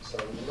vaccine. So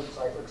it looks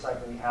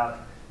like we have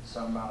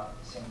some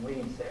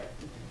leads there.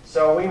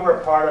 So we were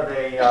part of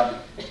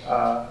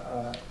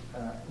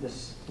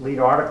this lead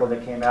article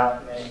that came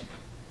out in May.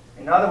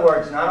 In other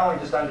words, not only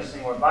just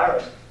understanding what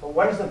virus, but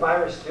what does the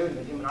virus do to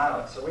the human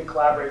islet? So we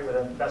collaborate with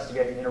an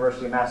investigator at the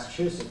University of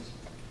Massachusetts.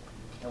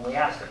 And we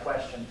asked a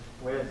question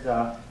with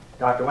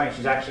Dr. Wayne.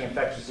 She's actually an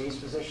infectious disease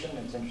physician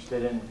and is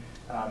interested in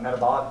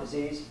metabolic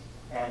disease.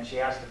 And she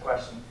asked the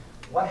question,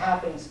 what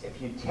happens if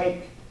you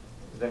take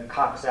the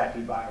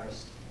Coxsackie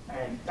virus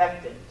and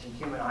infect it to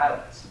human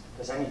islets,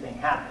 does anything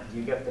happen? Do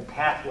you get the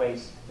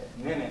pathways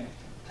that mimic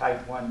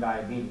type 1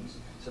 diabetes?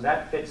 So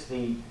that fits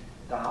the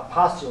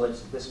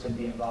postulates that this could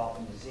be involved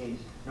in disease.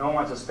 No one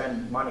wants to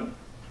spend money,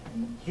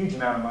 a huge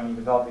amount of money,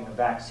 developing a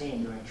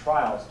vaccine, doing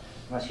trials,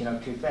 unless you know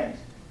two things.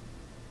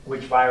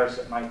 Which virus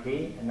it might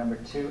be, and number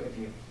two, if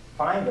you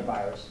find the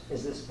virus,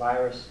 is this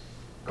virus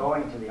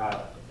going to the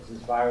islet? Is this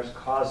virus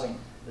causing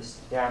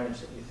this damage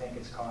that you think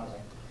it's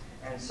causing?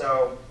 And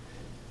so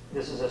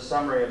this is a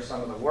summary of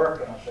some of the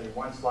work, and I'll show you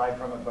one slide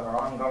from it, but our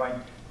ongoing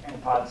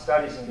NPOD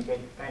studies indicate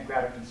that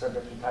pancreatic and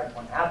subjects with type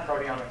 1 have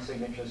proteomic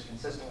signatures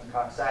consistent with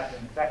Coxsackie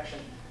infection.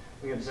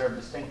 We observe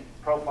distinct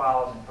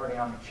profiles and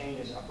proteomic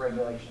changes,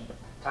 upregulation of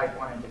type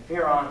 1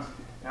 interferons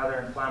and other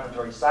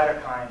inflammatory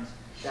cytokines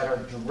that are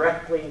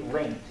directly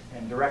linked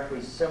and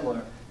directly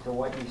similar to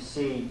what you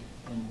see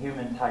in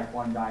human type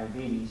 1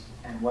 diabetes,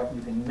 and what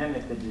you can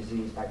mimic the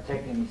disease by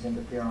taking these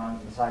interferons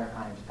and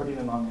cytokines, putting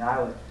them on the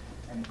islet,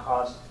 and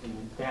cause the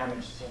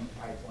damage seen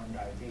in type 1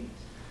 diabetes.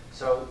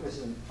 So this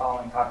is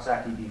following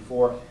Coxsackie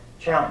B4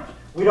 challenge.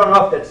 We don't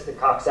know if that's the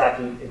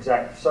Coxsackie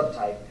exact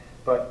subtype,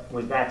 but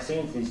with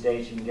vaccines these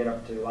days, you can get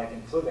up to, like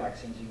in flu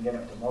vaccines, you can get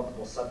up to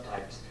multiple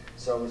subtypes.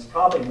 So it's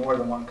probably more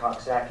than one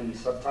Coxsackie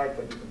subtype,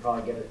 but you can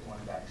probably get it in one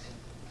vaccine.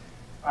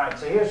 All right,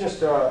 so here's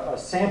just a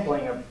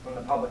sampling from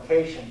the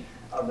publication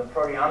of the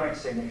proteomic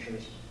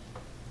signatures.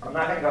 I'm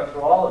not going to go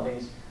through all of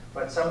these,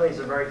 but some of these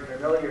are very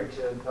familiar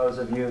to those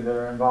of you that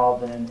are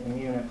involved in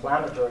immune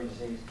inflammatory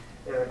disease.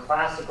 They're the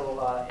classical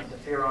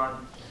interferon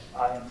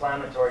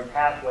inflammatory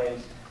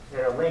pathways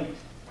that are linked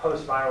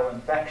post-viral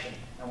infection.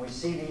 And we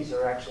see these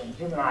are actually in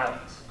human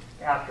islets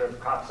after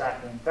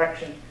Coxsackie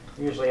infection,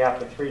 usually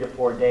after 3 to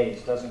 4 days.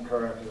 It doesn't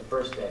occur after the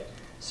first day.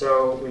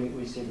 So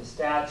we see the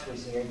stats, we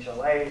see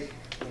HLAs,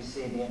 we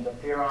see the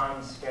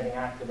interferons getting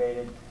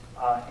activated,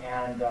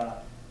 and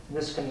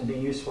this can be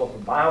useful for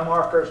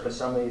biomarkers, because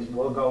some of these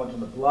will go into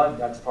the blood.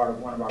 That's part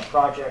of one of our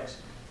projects.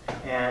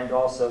 And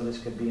also this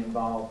could be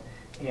involved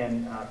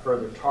in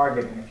further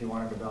targeting if you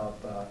want to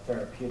develop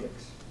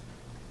therapeutics.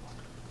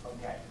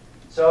 Okay,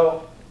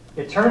 so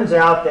it turns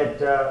out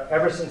that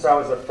ever since I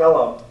was a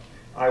fellow,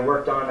 I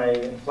worked on an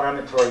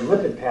inflammatory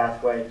lipid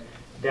pathway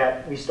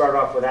that we started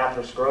off with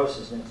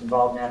atherosclerosis, and it's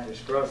involved in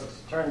atherosclerosis.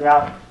 It turned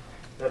out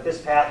that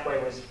this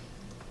pathway was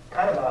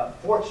kind of a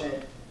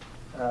fortunate.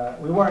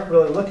 We weren't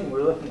really looking, we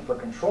were looking for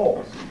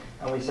controls.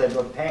 And we said,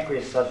 well, the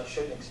pancreas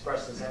shouldn't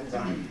express this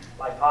enzyme,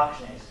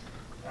 lipoxygenase.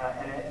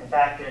 And in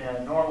fact, in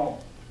a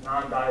normal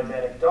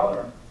non-diabetic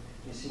donor,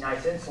 you see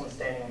nice insulin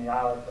staining in the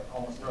islet, but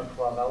almost no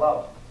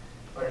 12-LO.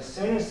 But as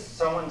soon as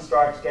someone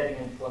starts getting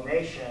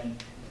inflammation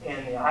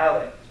in the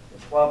islet, the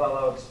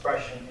 12-LO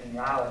expression in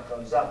the islet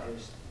goes up.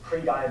 Here's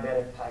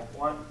pre-diabetic type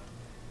 1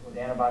 with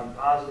antibody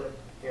positive.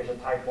 Here's a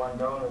type 1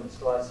 donor that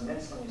still has some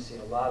insulin. You see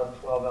a lot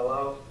of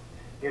 12-LO.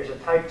 Here's a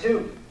type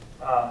 2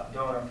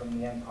 donor from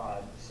the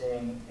MPOD,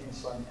 seeing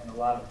insulin and a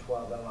lot of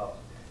 12-LO.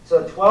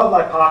 So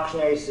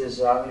 12-lipoxygenase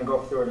is, I'm going to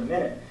go through it in a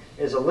minute,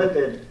 is a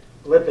lipid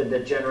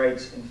that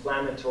generates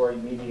inflammatory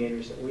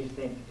mediators that we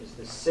think is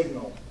the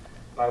signal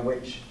by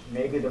which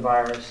maybe the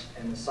virus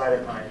and the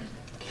cytokines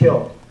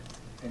kill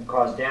and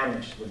cause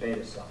damage to the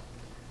beta cell.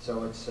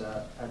 So it's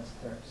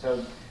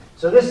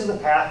so this is the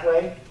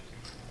pathway.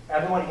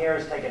 Everyone here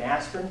has taken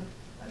aspirin,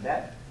 I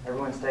bet.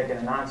 Everyone's taken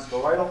a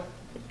non-steroidal.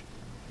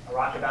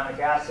 Arachidonic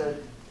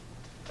acid,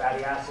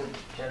 fatty acid,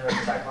 generates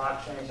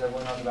cyclooxygenase.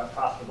 Everyone knows about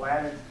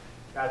prostaglandins.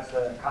 That's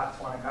the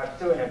COX-1 and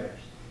COX-2 inhibitors.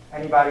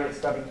 Anybody that's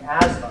studying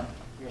asthma,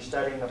 you're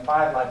studying the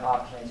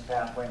 5-lipoxygenase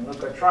pathway and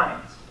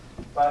leukotrienes.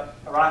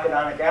 But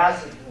arachidonic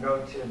acid can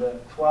go to the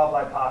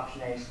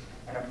 12-lipoxygenase,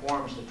 and it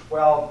forms the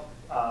 12,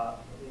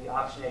 the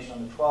oxygenation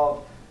on the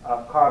 12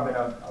 carbon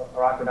of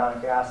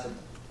arachidonic acid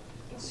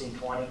in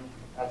C20.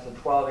 That's the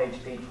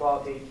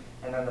 12-HP12P,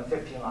 and then the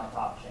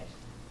 15-lipoxygenase.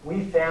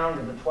 We found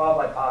that the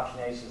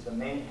 12-lipoxygenase is the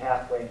main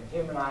pathway in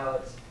human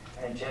islets,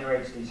 and it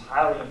generates these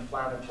highly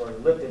inflammatory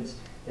lipids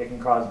that can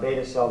cause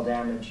beta cell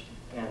damage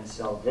and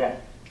cell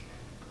death.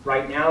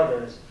 Right now,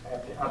 there's,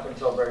 up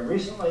until very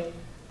recently,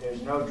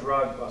 there's no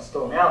drug, well,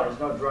 still now, there's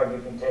no drug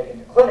you can take in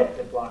the clinic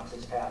that blocks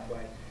this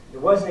pathway. There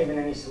wasn't even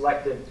any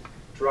selective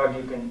drug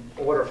you can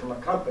order from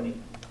a company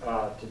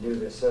to do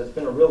this. So it's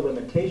been a real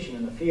limitation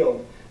in the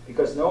field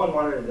because no one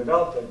wanted to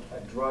develop a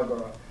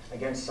drug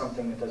against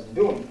something that doesn't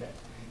do anything.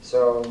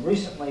 So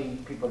recently,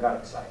 people got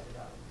excited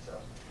about it.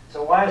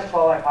 So why is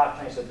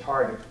 12-lipoxygenase a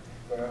target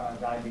for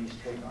diabetes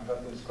treatment? I'll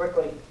go through this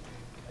quickly.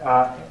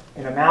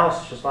 In a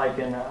mouse, just like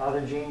in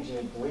other genes,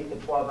 you delete the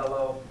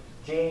 12-LO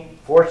gene.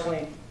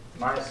 Fortunately,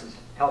 mice is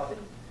healthy.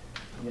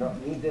 You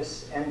don't need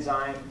this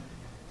enzyme.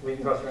 We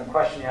can go through a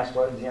question and ask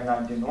what does the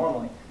enzyme do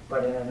normally.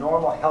 But in a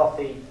normal,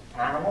 healthy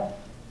animal,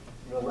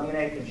 you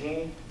eliminate the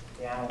gene,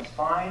 the animal's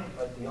fine.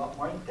 But the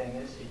one thing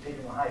is, you feed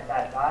them a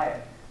high-fat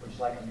diet, which is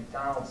like a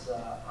McDonald's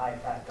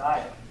high-fat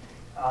diet.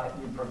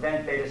 You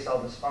prevent beta cell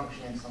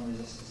dysfunction, insulin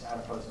resistance,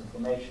 adipose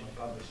inflammation. We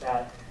published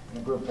that. And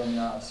a group in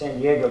San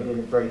Diego did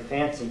it very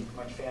fancy,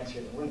 much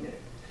fancier than we did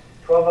it.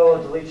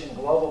 12-LO deletion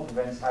global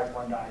prevents type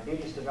 1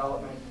 diabetes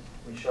development.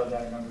 We showed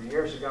that a number of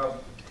years ago.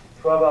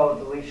 12L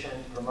deletion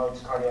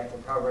promotes cardiac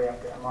recovery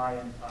after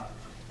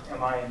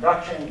MI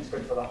induction. It's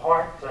good for the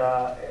heart.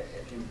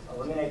 If you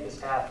eliminate this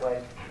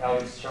pathway,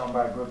 that was shown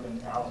by a group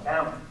in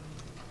Alabama.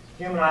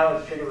 Human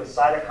islets treated with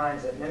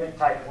cytokines that mimic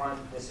type 1,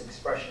 this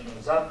expression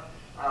goes up.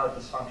 Islet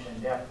dysfunction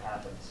and death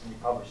happens, and we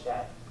published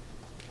that.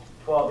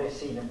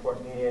 12-AC, an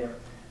important mediator,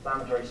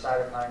 inflammatory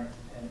cytokine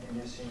and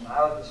inducing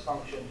islet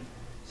dysfunction.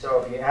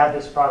 So if you add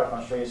this product,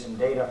 I'll show you some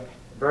data,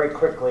 very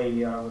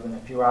quickly, within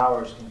a few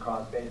hours, can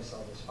cause beta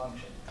cell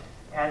dysfunction.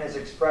 And there's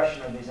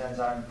expression of these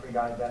enzymes in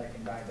pre-diabetic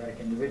and diabetic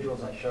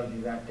individuals. I showed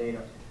you that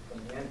data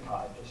from the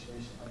NPOD just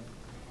recently.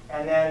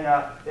 And then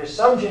there's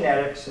some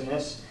genetics in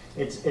this.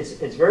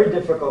 It's very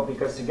difficult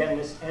because, again,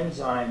 this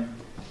enzyme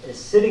is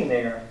sitting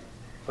there,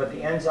 but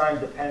the enzyme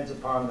depends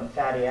upon the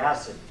fatty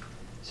acid.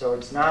 So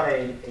it's not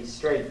a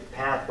straight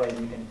pathway that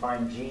you can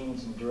find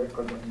genes and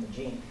directly within the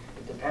gene.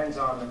 It depends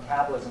on the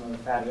metabolism of the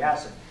fatty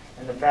acid.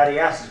 And the fatty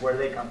acids, where do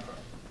they come from?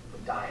 The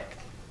diet.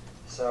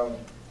 So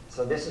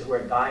this is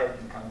where diet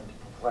can come into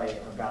play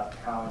about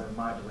how to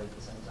modulate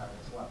this enzyme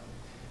as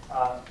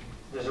well.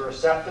 There's a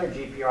receptor,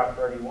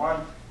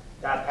 GPR31.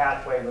 That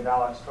pathway with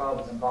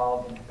LX12 is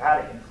involved in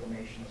hepatic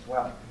inflammation as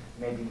well,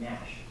 maybe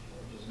NASH,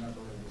 which is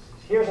another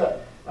disease. Here's an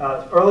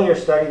earlier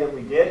study that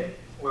we did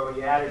where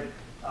we added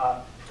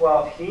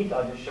 12 heat.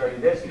 I'll just show you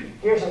this.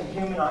 Here's some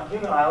human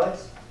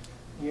islets.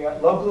 You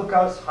got low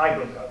glucose, high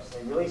glucose.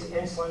 They release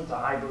insulin to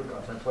high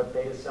glucose. That's what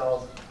beta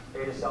cells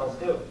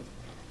do.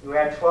 You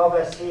add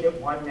 12S heat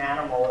at 1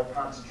 nanomolar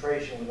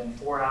concentration within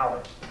 4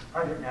 hours,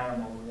 100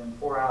 nanomolar within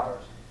 4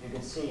 hours. You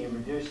can see you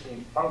reduce the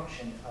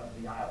function of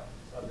the islet,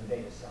 of the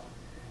beta cell.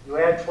 You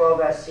add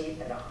 12S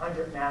heat at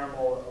 100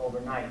 nanomolar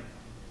overnight.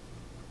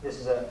 This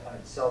is a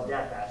cell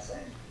death assay.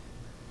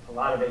 A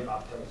lot of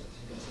apoptosis.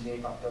 You can see the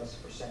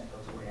apoptosis percent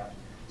goes way up.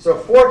 So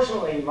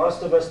fortunately,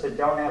 most of us that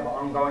don't have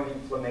ongoing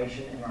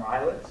inflammation in our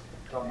islets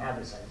don't have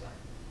this enzyme.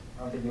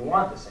 I don't think you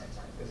want this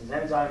enzyme, because this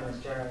enzyme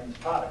is generating these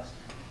products.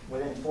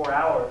 Within 4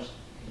 hours,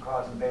 can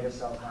cause the beta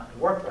cells not to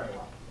work very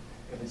well.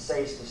 If it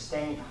stays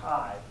sustained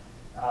high,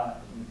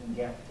 you can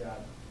get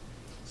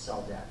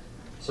cell death.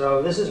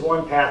 So this is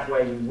one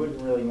pathway you wouldn't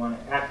really want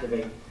to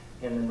activate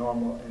in the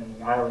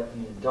islet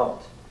in the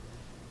adult.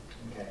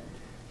 Okay.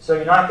 So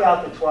you knock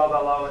out the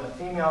 12LO, and the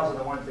females are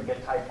the ones that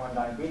get type 1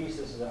 diabetes.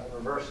 This is a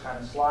reverse kind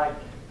of slide.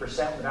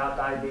 Percent without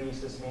diabetes,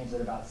 this means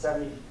that about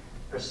 70%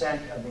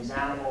 of these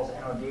animals,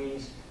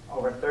 NODs,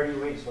 over 30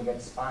 weeks will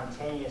get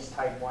spontaneous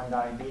type 1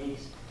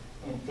 diabetes.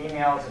 In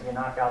females, if you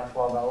knock out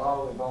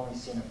 12LO, we've only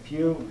seen a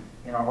few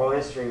in our whole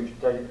history. We've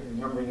studied a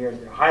number of years.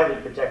 They're highly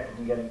protected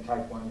from getting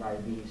type 1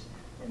 diabetes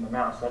in the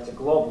mouse. That's a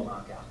global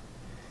knockout.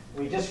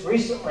 We just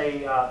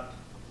recently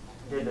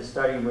did a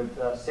study with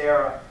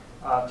Sarah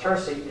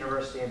Tercy,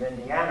 University of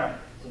Indiana,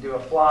 to do a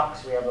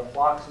flox. We have a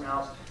flox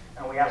mouse,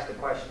 and we asked the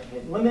question, if you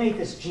eliminate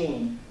this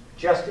gene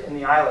just in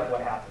the islet, what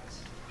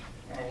happens?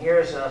 And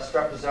here's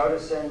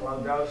streptozotocin,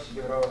 low dose.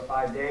 You give it over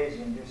 5 days.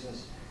 It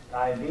induces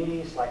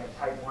diabetes, like a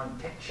type 1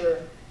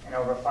 picture. And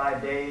over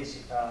 5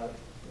 days,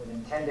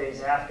 within 10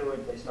 days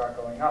afterward, they start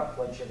going up.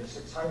 Blood sugar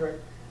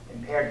 600.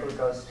 Impaired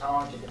glucose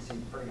tolerance, you can see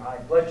pretty high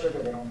blood sugar.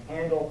 They don't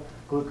handle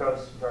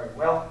glucose very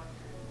well.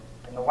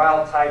 In the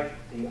wild type,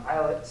 the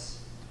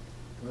islets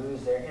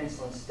lose their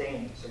insulin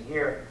staining. So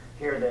here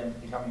they're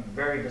becoming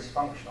very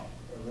dysfunctional.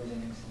 They're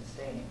losing insulin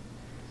staining.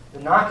 The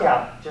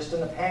knockout, just in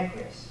the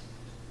pancreas.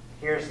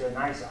 Here's the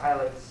nice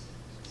islets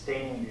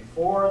staining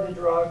before the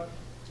drug,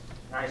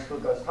 nice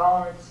glucose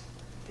tolerance.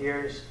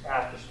 Here's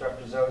after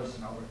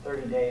streptozotocin, over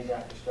 30 days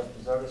after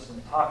streptozotocin,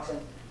 the toxin.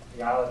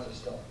 The islets are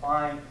still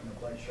fine, and the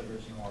blood sugar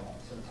is normal.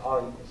 So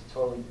it's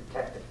totally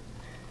protected.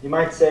 You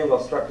might say,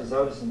 well,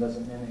 streptozotocin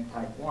doesn't mimic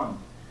type 1.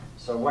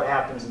 So what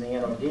happens in the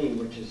NOD,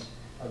 which is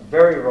a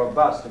very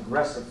robust,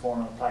 aggressive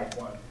form of type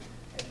 1?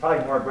 It's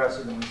probably more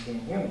aggressive than we see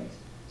in humans.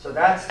 So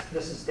this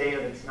is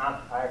data that's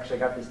not, I actually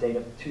got this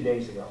data 2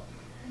 days ago.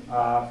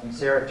 From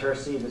Sarah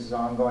Tercy, this is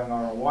ongoing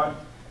R01,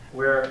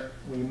 where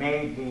we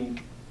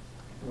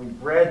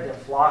bred the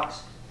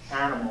floxed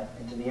animal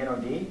into the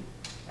NOD,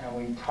 and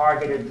we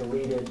targeted,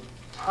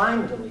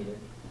 time deleted,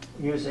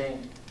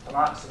 using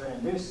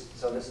tamoxifen-induced,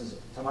 so this is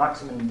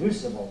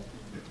tamoxifen-inducible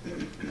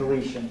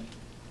deletion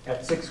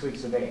at 6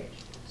 weeks of age.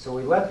 So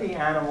we let the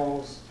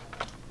animals'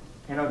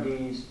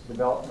 NODs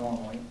develop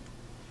normally.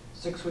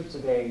 6 weeks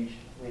of age,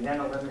 we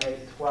then eliminate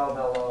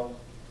 12LO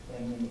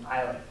in the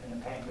islet, in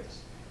the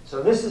pancreas.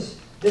 So this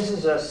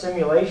is a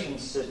simulation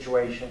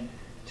situation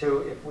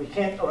to, if we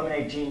can't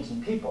eliminate genes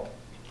in people,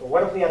 but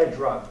what if we had a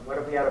drug? What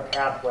if we had a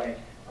pathway,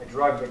 a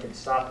drug that could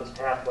stop this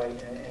pathway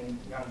in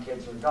young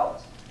kids or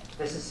adults?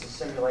 This is a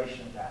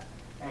simulation of that.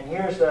 And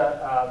here's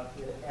the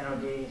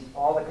NODs,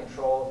 all the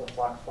controls, the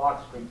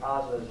flox,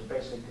 pre-positives are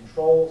basically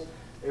controls.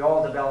 They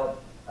all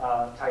develop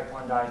type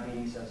 1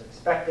 diabetes as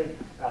expected.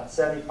 About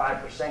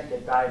 75%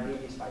 get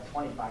diabetes by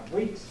 25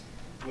 weeks.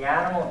 The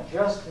animal,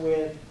 just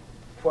with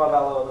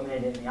 12LO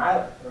eliminated in the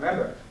islet.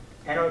 Remember,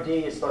 NOD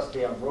is supposed to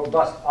be a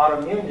robust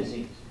autoimmune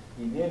disease.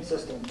 The immune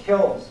system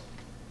kills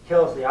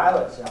the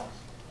islet cells.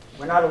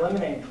 We're not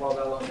eliminating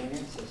 12LO in the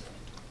immune system,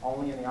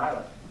 only in the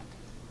islet.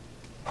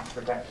 It's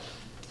protective.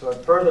 So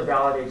it further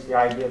validates the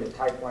idea that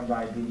type 1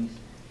 diabetes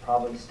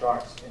probably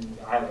starts in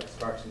the islet,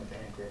 starts in the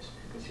pancreas,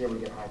 because here we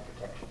get high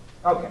protection.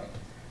 Okay,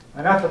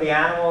 enough of the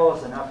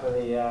animals, enough of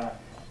the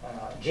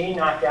gene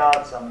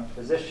knockouts. I'm a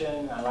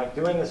physician. I like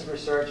doing this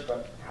research,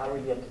 but how do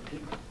we get to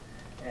people?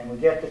 And we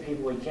get to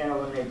people, we can't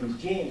eliminate these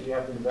genes. We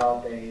have to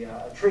develop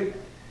a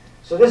treatment.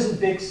 So this is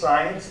big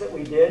science that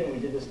we did, and we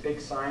did this big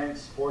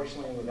science,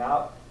 fortunately,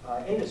 without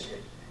industry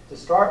to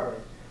start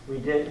with. We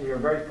were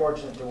very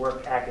fortunate to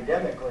work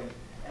academically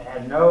and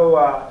had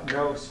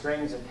no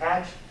strings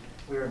attached.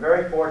 We were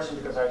very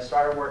fortunate because I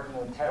started working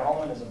with Ted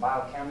Holman as a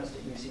biochemist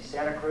at UC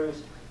Santa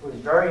Cruz, who was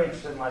very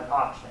interested in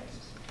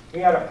lipogenases. He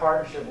had a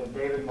partnership with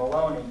David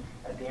Maloney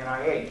at the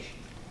NIH.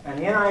 And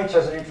the NIH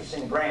has an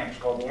interesting branch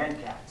called the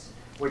NCATS,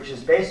 which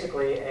is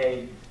basically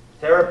a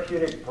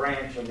therapeutic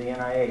branch of the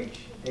NIH.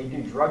 They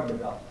do drug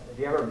development. If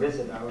you ever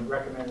visit, I would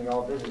recommend you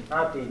all visit.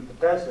 Not the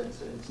Bethesda,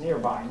 it's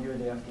nearby, near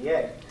the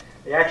FDA.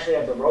 They actually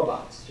have the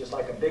robots, just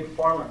like a big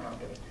pharma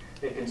company.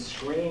 They can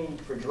screen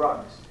for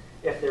drugs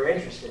if they're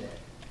interested in it.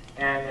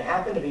 And they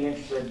happen to be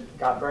interested,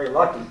 got very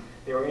lucky,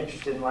 they were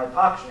interested in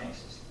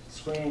lipogenases,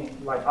 screening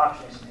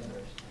lipogenase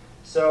inhibitors.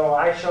 So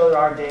I showed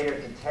our data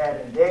to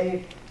Ted and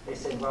Dave. They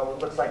said, well, it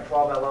looks like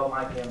 12LO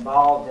might be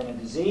involved in a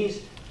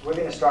disease. We're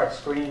going to start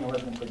screening and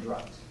looking for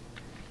drugs.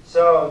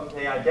 So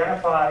they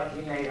identified,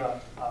 he made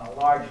a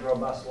large,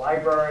 robust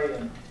library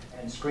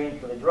and screened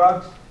for the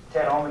drugs.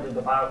 Ted Holman did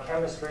the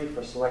biochemistry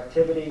for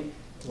selectivity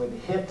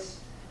with hits.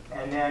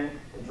 And then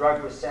the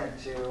drug was sent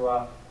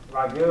to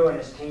Raghu and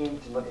his team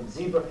to look at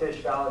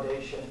zebrafish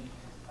validation,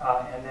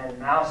 and then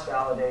mouse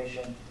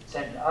validation,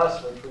 sent to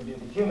us, which would do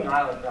the human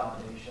islet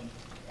validation.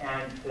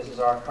 And this is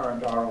our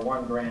current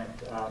R01 grant,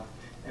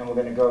 and we're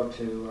going to go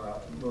to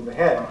move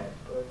ahead on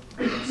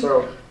it.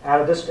 So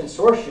out of this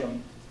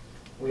consortium,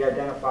 we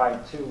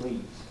identified 2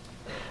 leads.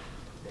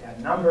 They have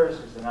numbers,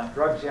 because they're not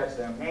drugs yet, so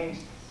they have names.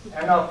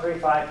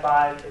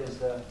 ML355 is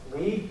the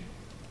lead.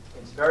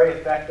 It's very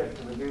effective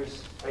to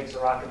reduce, takes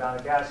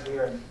arachidonic acid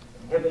here and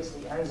inhibits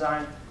the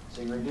enzyme,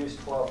 so you reduce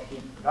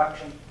 12-keep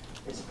production.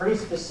 It's pretty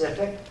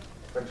specific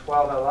for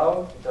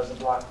 12LO. It doesn't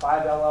block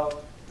 5LO.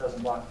 It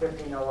doesn't block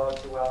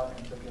 15LO too well,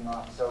 and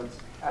 15LO. So it's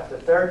at the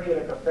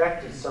therapeutic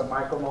effect, it's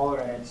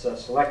submicromolar, and it's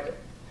selective.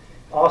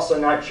 Also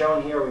not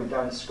shown here, we've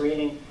done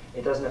screening.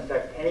 It doesn't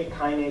affect any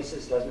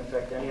kinases, doesn't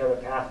affect any other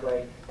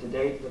pathway. To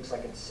date, it looks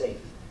like it's safe.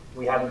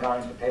 We haven't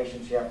gone into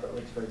patients yet, but it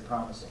looks very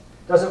promising.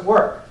 Does it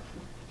work?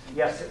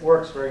 Yes, it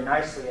works very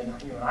nicely in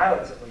human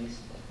islets, at least.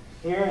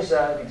 Here's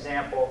an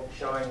example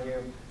showing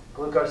you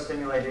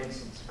glucose-stimulated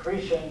insulin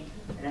secretion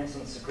and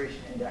insulin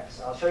secretion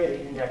index. I'll show you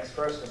the index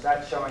first, because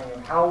that's showing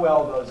you how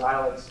well those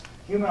islets,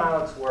 human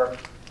islets, work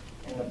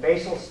in the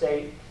basal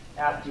state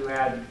after you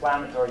add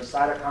inflammatory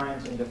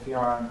cytokines,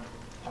 interferon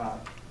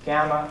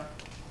gamma,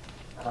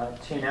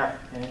 TNF,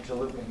 and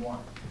interleukin-1.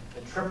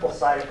 The triple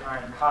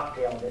cytokine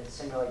cocktail that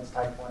simulates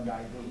type 1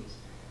 diabetes.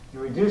 You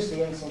reduce the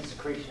insulin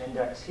secretion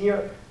index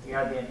here. You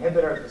add the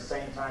inhibitor at the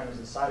same time as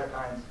the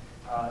cytokines.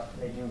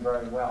 They do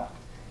very well.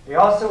 They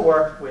also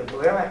work with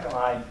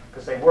biomedical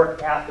because they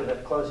work after the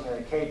closing of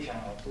the K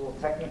channel. It's a little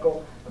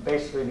technical, but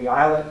basically the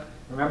islet,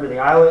 remember the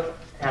islet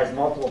has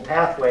multiple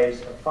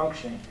pathways of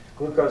functioning.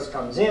 Glucose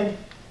comes in,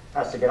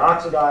 has to get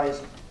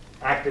oxidized,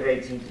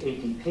 activates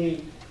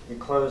ATP, you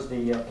close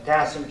the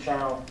potassium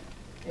channel,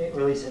 it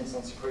releases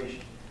insulin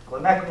secretion.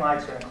 Glucosamide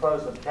is going to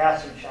close the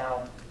potassium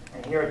channel,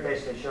 and here it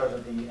basically shows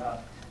that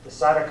the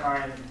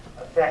cytokine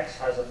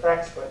has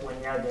effects, but when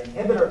you add the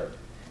inhibitor,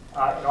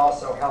 it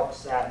also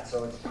helps that.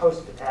 So it's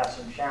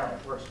post-potassium channel.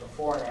 It works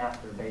before and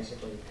after,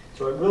 basically.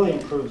 So it really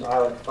improves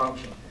islet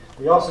function.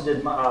 We also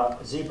did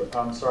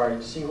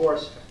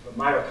seahorse with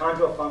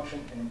mitochondrial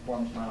function and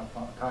informs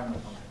mitochondrial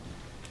function.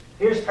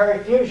 Here's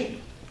perifusion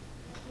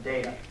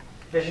data.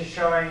 This is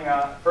showing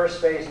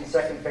first phase and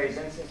second phase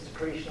insulin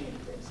secretion.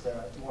 It's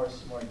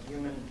more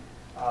human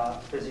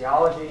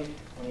physiology.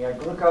 When you add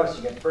glucose,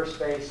 you get first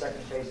phase,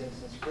 second phase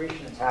insulin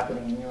secretion. It's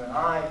happening in you and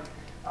I.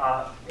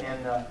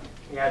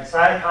 You add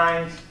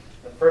cytokines,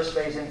 the first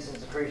phase insulin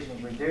secretion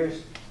is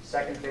reduced,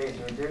 second phase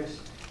is reduced.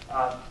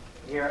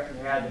 Here,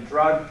 you add the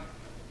drug,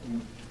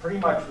 you pretty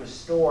much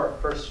restore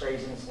first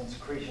phase insulin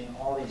secretion in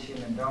all these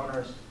human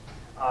donors.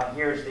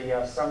 Here's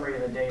the summary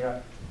of the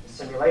data. The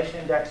simulation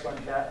index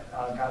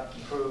got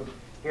improved.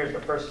 Here's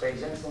the first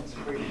phase insulin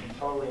secretion,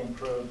 totally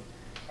improved.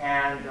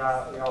 And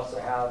we also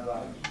have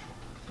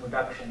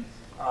reduction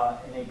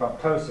in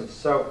apoptosis.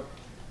 So,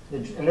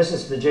 and this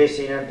is the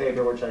JCNN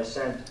paper which I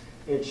sent.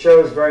 It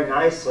shows very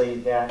nicely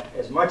that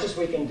as much as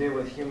we can do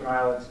with human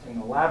islets in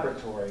the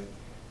laboratory,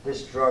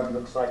 this drug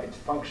looks like it's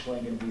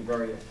functionally going to be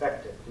very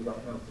effective. We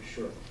don't know for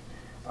sure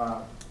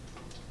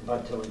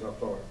until we go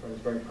forward, but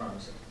it's very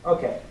promising.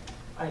 Okay,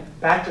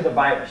 back to the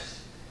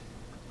virus.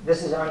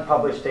 This is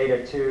unpublished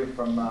data too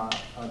from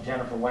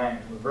Jennifer Wang.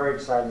 We're very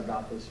excited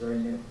about this, very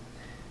new.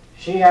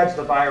 She adds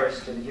the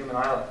virus to the human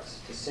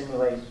islets to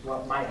simulate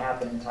what might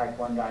happen in type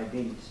 1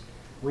 diabetes.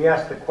 We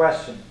asked the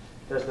question,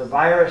 does the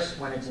virus,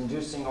 when it's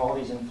inducing all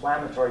these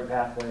inflammatory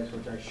pathways,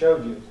 which I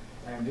showed you,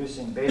 and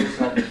inducing beta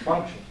cell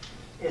dysfunction,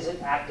 is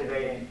it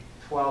activating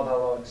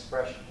 12LO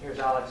expression? Here's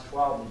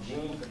ALEX12, the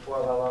gene for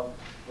 12LO.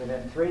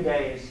 Within 3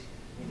 days,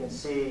 you can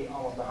see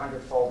almost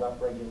 100-fold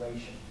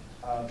upregulation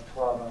of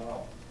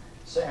 12LO.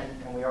 So,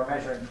 and we are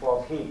measuring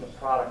 12-heat, the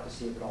product, to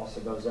see if it also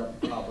goes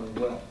up. It probably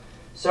will.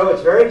 So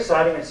it's very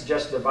exciting. It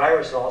suggests the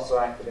virus also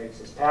activates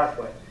this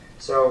pathway.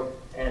 So,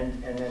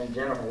 and then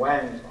Jennifer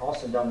Wang has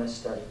also done this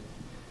study,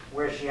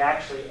 where she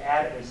actually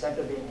added a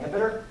center B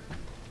inhibitor,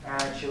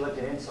 and she looked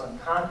at insulin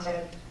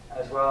content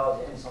as well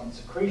as insulin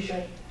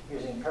secretion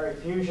using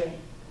perifusion.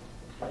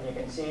 And you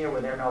can see here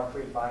with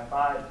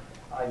ML355,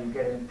 you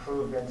get an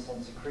improved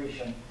insulin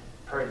secretion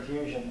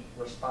perifusion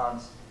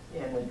response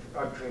in the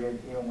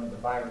drug-treated, even with the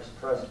virus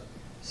present.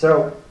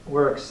 So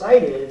we're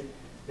excited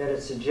that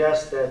it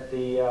suggests that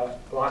the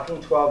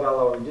blocking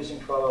 12LO, reducing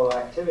 12LO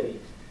activity,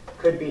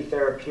 could be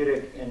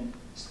therapeutic in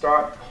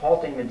start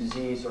halting the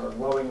disease or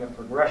lowering the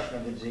progression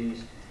of the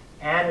disease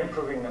and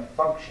improving the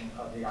function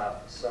of the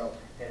islets. So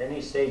at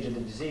any stage of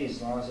the disease,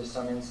 as long as there's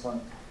some insulin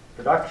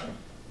production,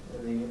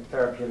 the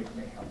therapeutic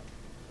may help.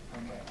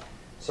 Okay.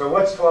 So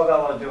what's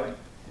 12LO doing?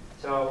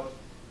 So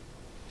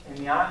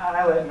in the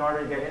islet, in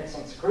order to get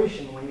insulin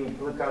secretion, we need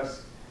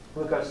glucose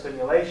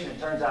stimulation. It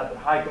turns out that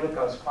high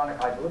glucose,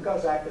 chronic high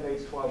glucose,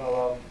 activates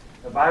 12LO.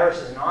 The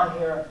virus isn't on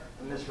here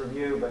in this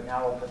review, but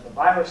now we'll put the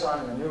virus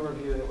on in the new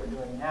review that we're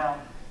doing now.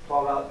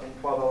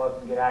 12LO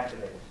can get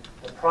activated.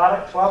 The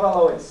product,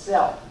 12LO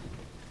itself,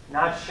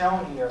 not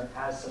shown here,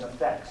 has some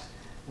effects.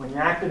 When you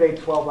activate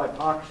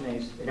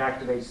 12-lipoxygenase, it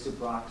activates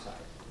superoxide.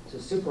 So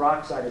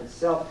superoxide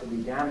itself could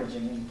be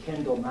damaging and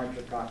kindle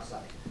nitric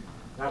oxide.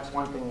 That's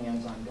one thing the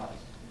enzyme does.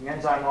 The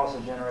enzyme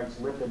also generates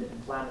lipid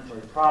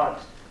inflammatory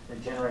products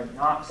that generate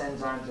NOx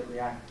enzymes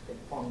that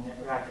form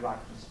reactive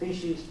oxygen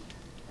species,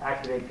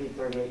 activate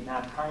P38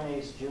 NAP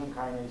kinase, Jun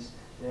kinase,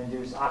 that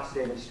induce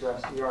oxidative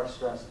stress, ER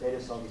stress,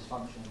 beta cell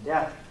dysfunction, and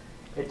death.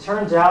 It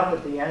turns out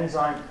that the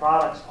enzyme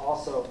products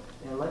also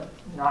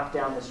knock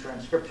down this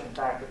transcription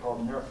factor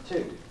called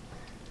NRF2.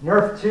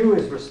 NRF2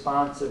 is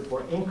responsive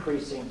for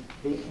increasing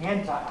the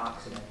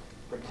antioxidant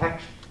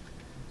protection.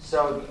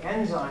 So the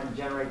enzyme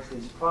generates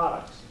these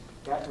products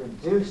that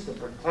reduce the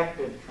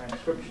protective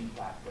transcription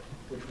factor,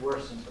 which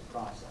worsens the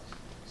process.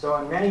 So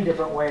in many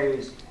different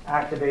ways,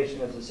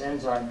 activation of this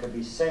enzyme could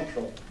be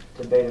central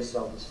to beta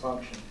cell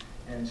dysfunction,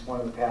 and it's one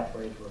of the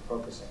pathways we're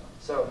focusing on.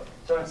 So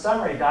in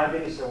summary,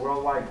 diabetes is a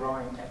worldwide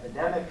growing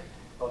epidemic,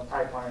 both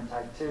type 1 and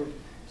type 2.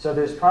 So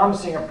there's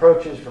promising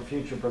approaches for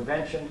future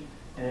prevention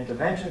and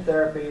intervention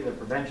therapy. The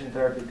prevention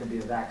therapy could be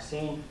a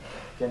vaccine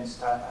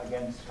against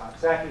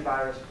Coxsackie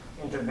virus.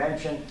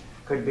 Intervention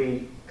could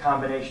be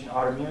combination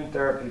autoimmune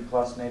therapy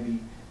plus maybe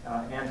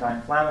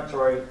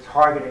anti-inflammatory,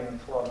 targeting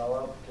of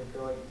 12LO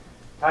particularly.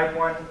 Type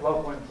 1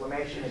 local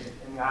inflammation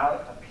in the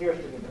islet appears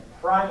to be the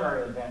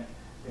primary event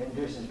that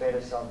induces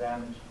beta cell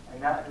damage,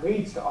 and that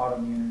leads to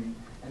autoimmunity,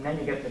 and then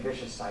you get the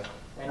vicious cycle.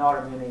 And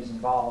autoimmunity is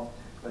involved,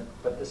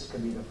 but this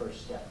could be the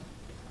first step.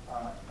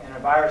 And a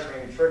virus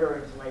may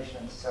trigger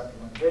inflammation in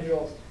susceptible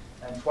individuals,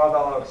 and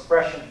 12LO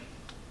expression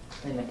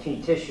in the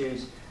key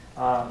tissues,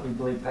 we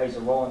believe, plays a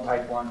role in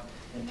type 1,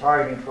 and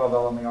targeting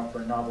 12LO may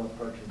offer a novel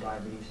approach to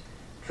diabetes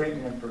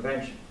treatment and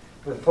prevention.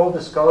 With full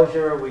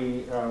disclosure,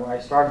 when I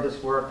started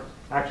this work,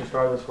 at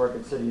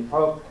City of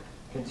Hope,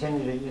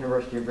 continued at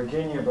University of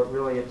Virginia, but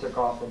really it took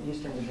off at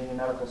Eastern Virginia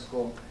Medical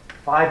School.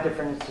 5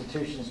 different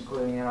institutions,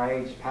 including the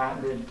NIH,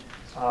 patented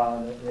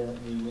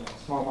the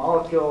small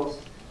molecules.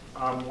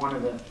 One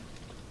of the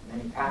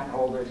many patent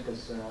holders,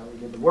 because we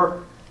did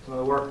some of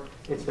the work.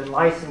 It's been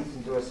licensed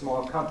into a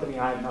small company.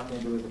 I have nothing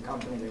to do with the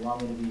company. They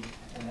want me to be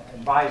an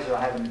advisor.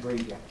 I haven't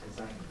agreed yet, because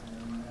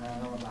I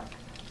don't know about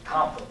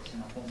conflicts,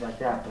 things like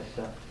that.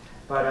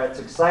 But it's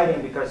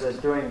exciting because as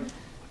doing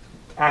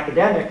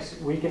academics,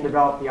 we can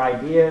develop the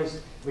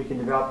ideas, we can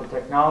develop the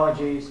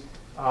technologies,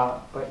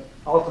 but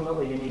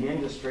ultimately you need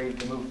industry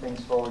to move things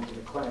forward to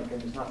the clinic,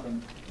 and there's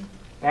nothing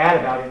bad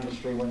about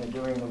industry when they're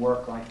doing the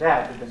work like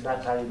that, because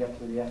that's how you get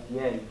through the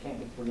FDA. You can't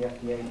get through the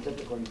FDA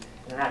typically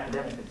in an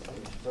academic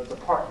institution, so it's a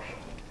partnership.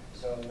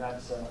 So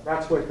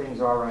that's where things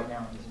are right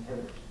now in these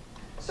inhibitors.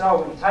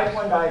 So in type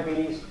 1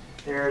 diabetes,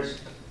 there's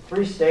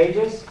 3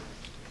 stages,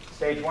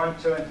 stage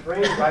 1, 2, and 3.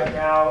 Right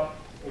now,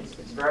 it's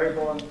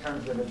variable in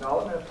terms of the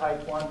development of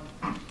type 1,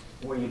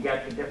 where you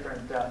get the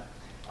different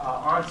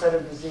onset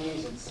of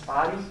disease. It's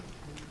spotty.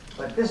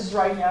 But this is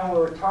right now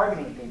where we're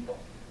targeting people.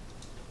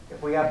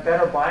 If we have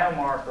better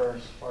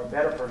biomarkers or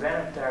better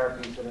preventive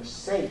therapies that are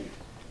safe,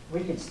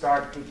 we could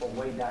start people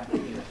way back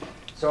here.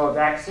 So a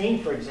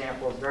vaccine, for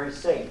example, is very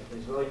safe.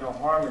 There's really no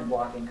harm in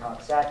blocking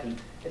Coxsackie.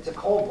 It's a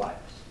cold virus.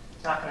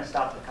 It's not going to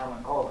stop the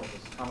common cold, because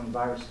it's a common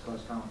virus that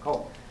causes common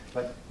cold.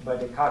 But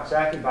the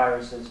Coxsackie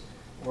viruses,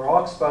 we're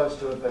all exposed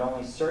to it, but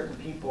only certain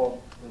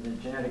people with a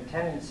genetic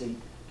tendency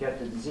get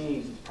the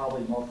disease. It's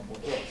probably multiple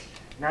hits.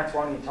 And that's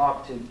why when you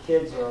talk to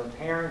kids or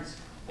parents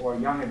or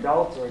young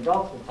adults or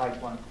adults with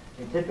type 1,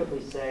 they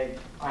typically say,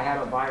 I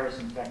had a virus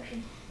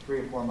infection 3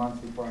 or 4 months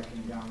before I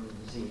came down with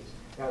the disease.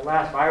 That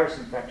last virus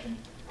infection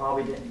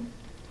probably didn't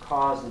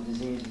cause the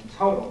disease in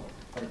total,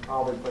 but it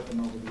probably put them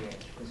over the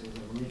edge because it was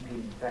a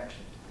repeat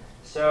infection.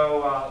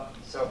 So,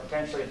 so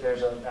potentially if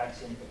there's a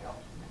vaccine, it could help.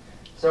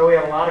 So we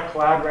have a lot of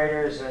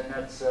collaborators, and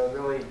that's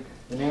really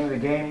the name of the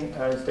game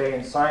today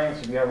in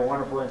science. If you have a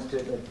wonderful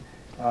institute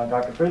that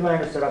Dr.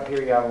 Friedlander set up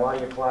here, you have a lot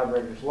of your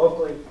collaborators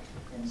locally.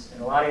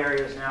 In a lot of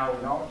areas now,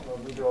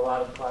 we do a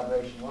lot of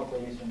collaboration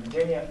locally in Eastern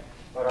Virginia,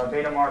 but our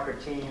beta marker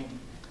team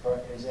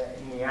is in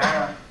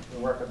Indiana.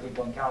 We work with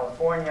people in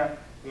California.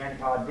 The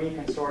NPOD-B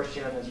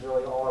consortium is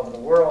really all over the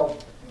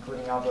world,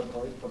 including Albert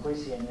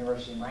Puglisi and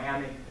University of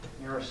Miami,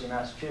 University of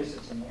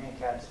Massachusetts, and the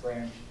NCATS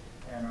branch,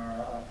 and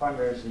our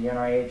funders, the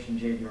NIH and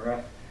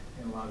JDRF,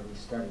 in a lot of these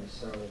studies.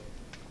 So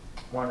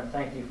I want to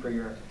thank you for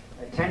your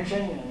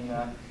attention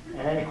and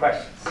any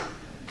questions.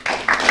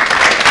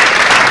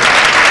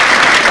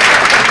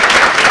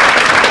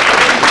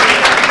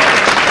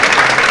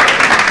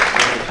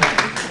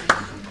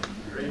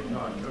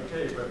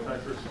 Okay, but time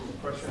for some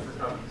questions or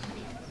comments.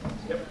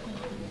 Yep.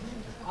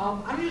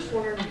 I'm just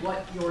wondering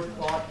what your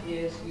thought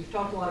is. You've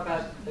talked a lot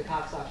about the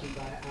Coxsackie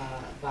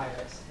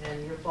virus,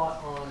 and your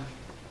thought on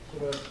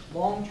sort of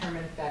long-term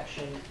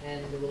infection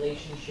and the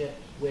relationship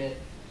with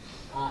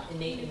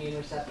innate immune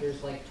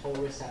receptors like toll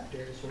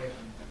receptors sort of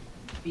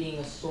being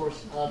a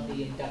source of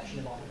the induction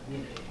of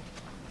autoimmunity.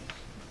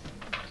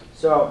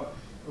 So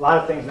a lot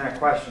of things in that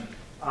question.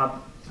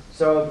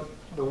 So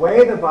the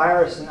way the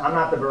virus, and I'm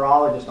not the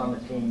virologist on the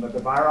team, but the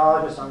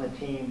virologist on the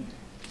team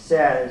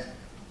says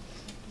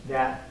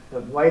that the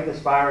way this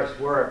virus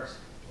works,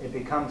 it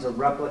becomes a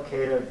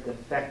replicative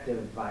defective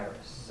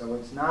virus. So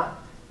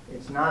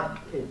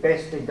it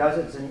basically does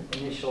its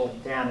initial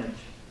damage,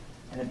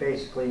 and it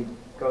basically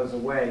goes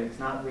away. It's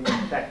not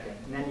reinfecting.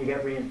 And then you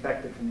get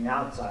reinfected from the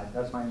outside.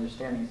 That's my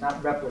understanding. It's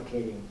not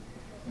replicating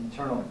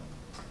internally.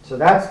 So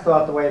that's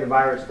thought the way the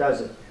virus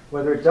does it.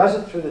 Whether it does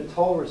it through the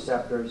toll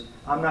receptors,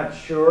 I'm not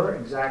sure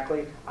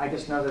exactly. I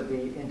just know that the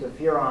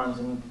interferons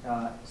and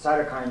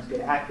cytokines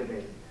get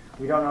activated.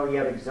 We don't know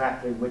yet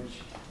exactly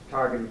which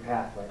targeted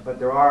pathway. But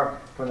there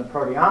are, from the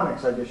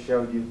proteomics I just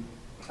showed you,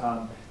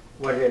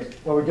 what it is.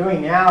 What we're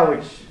doing now,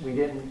 which we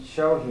didn't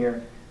show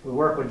here, we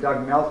work with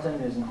Doug Melton,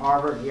 who's in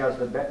Harvard. He has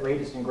the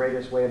latest and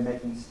greatest way of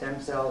making stem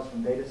cells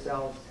from beta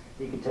cells.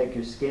 He can take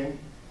your skin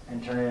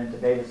and turn it into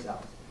beta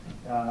cells,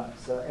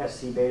 so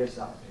SC beta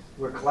cells.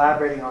 We're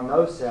collaborating on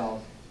those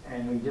cells,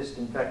 and we just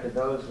infected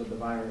those with the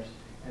virus,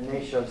 and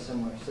they show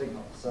similar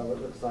signals. So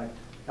it looks like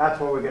that's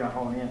where we're going to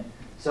hone in.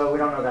 So we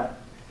don't know that.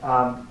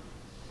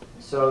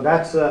 So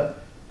that's the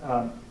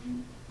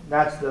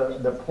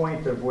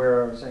point of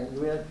where I was saying.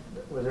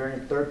 Was there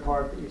any third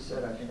part that you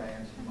said? I think I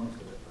answered most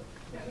of it. But.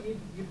 Yeah,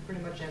 you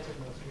pretty much answered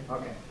most of it.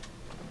 Okay.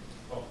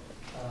 Well,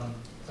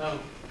 so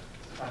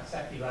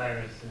Coxsackie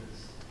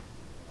viruses,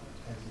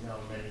 as you know,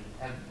 many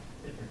have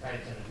different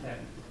types of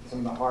infection.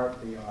 Some of the heart,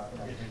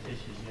 different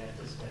tissues. You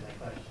anticipate that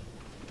question.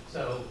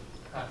 So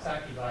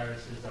Coxsackie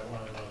viruses are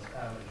one of the most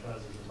common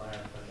causes of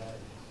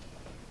myocarditis.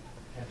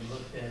 Have you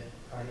looked at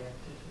cardiac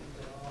tissues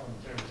at all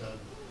in terms of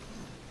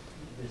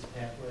this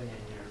pathway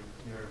and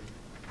your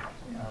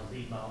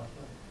lead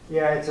molecule?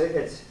 Yeah, so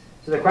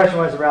the question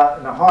was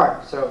about the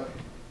heart. So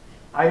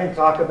I didn't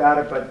talk about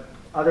it, but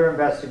other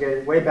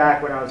investigators, way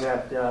back when I was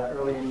at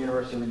early in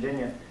University of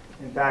Virginia,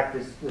 in fact,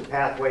 this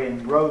pathway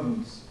in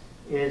rodents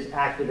is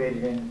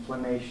activated in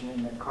inflammation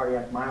in the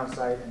cardiac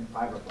myocyte and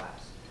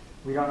fibroblasts.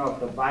 We don't know if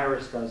the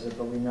virus does it,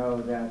 but we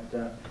know that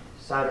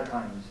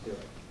cytokines do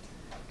it.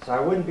 So I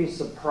wouldn't be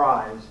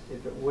surprised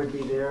if it would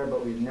be there,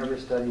 but we've never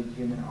studied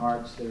human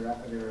hearts that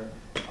are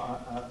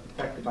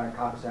affected by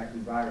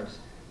Coxsackie virus.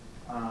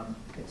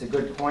 It's a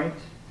good point.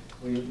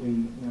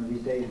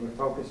 These days we're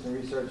focused in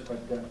research,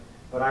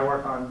 but I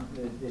work on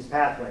this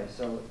pathway.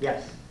 So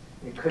yes,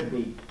 it could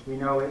be. We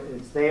know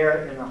it's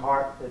there in the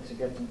heart that it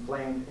gets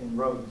inflamed in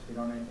rodents. We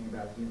don't know anything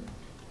about humans.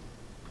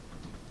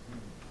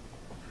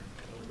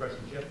 Question,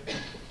 Jeff?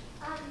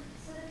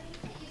 So the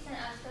paper that you sent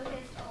us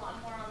focused a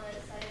lot more on the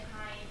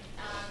cytokine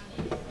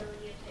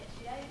invisibility of type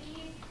 2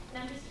 diabetes.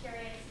 And I'm just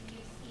curious if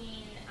you've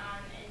seen an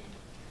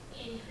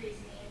increase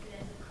in the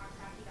incidence of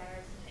Coxsackie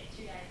virus in type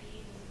 2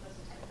 diabetes as opposed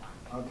to type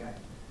 1. Okay.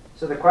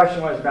 So the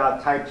question was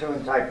about type 2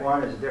 and type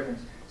 1 as a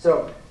difference.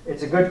 So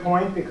it's a good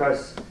point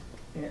because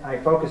I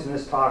focus in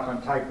this talk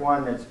on type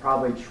 1. That's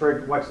probably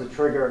what's the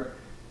trigger?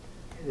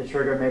 The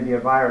trigger may be a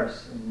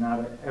virus, and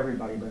not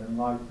everybody, but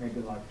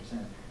maybe a large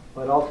percent.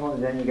 But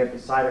ultimately, then you get the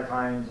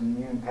cytokines and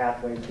immune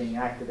pathways being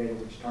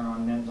activated, which turn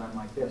on an enzyme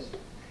like this.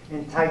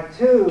 In type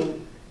 2,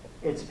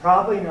 it's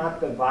probably not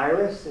the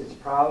virus. It's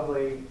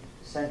probably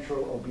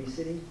central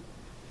obesity,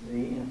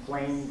 the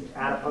inflamed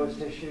adipose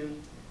tissue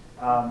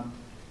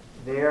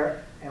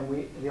there. And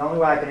the only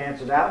way I can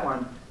answer that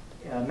one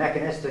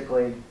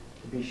mechanistically,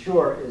 to be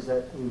sure, is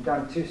that we've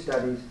done 2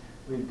 studies.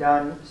 We've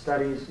done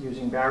studies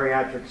using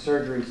bariatric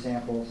surgery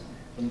samples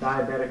from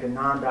diabetic and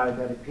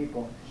non-diabetic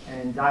people.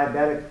 And in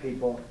diabetic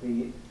people,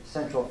 the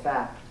central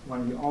fat,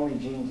 one of the only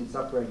genes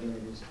that's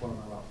upregulated, is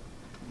 12-LO.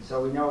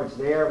 So we know it's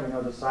there. We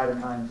know the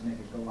cytokines make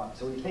it go up.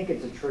 So we think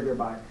it's a trigger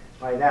by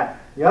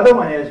that. The other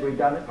one is we've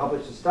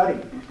published a study.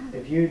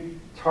 If you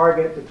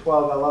target the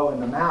 12-LO in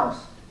the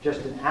mouse,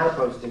 just in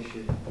adipose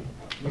tissue,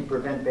 you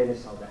prevent beta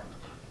cell damage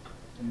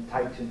in the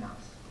type 2 mouse.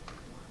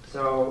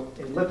 So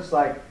it looks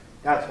like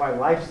that's why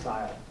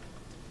lifestyle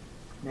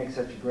makes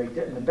such a great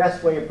difference. And the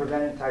best way of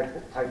preventing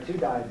type 2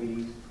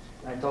 diabetes,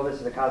 and I told this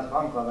to the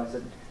Cosmopolitan Club, I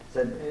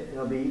said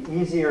it'll be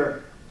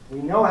easier. We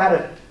know how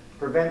to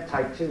prevent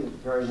type 2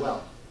 very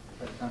well,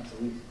 but it's not so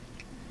easy.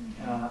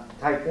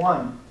 Type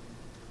 1,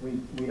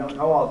 we don't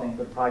know all things,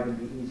 but it's probably going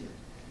to be easier.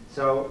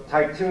 So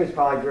type 2 is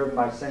probably driven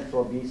by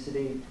central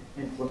obesity.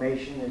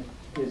 Inflammation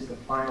is the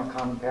final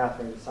common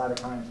pathway. The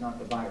cytokine is not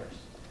the virus.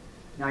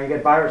 Now you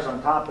get virus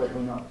on top of it,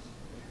 who knows?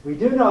 We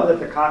do know that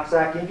the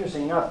Coxsackie,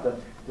 interesting enough,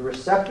 the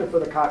receptor for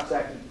the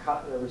Coxsackie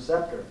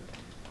receptor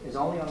is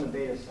only on the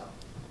beta cell.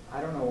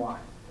 I don't know why,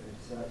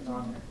 but it's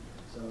on there.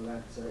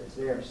 So it's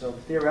there. So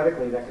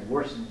theoretically, that could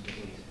worsen the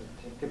disease,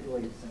 but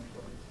typically it's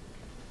central.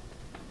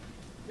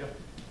 Yep.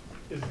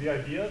 Is the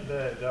idea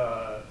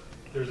that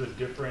there's a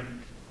different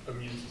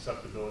immune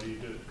susceptibility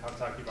to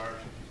Coxsackie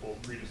virus in people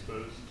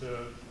predisposed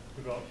to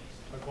develop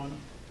type 1?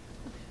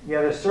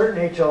 Yeah, there's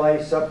certain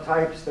HLA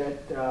subtypes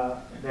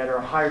that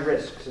are high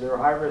risk. So there are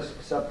high risk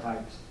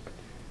subtypes.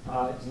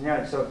 It's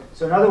genetic.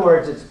 So in other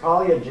words, it's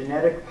probably a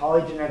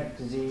polygenetic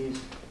disease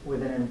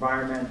with an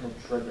environmental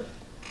trigger.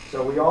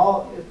 So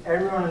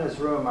everyone in this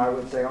room, I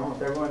would say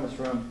almost everyone in this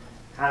room,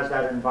 has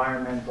that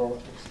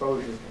environmental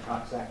exposure to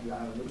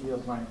Coxsackie. It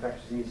yields my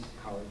infectious disease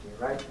college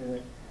here, right?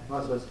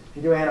 Most of us, if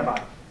you do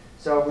antibodies.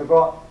 So we've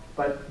all,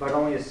 but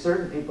only a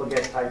certain people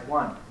get type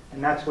 1.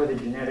 And that's where the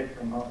genetic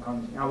component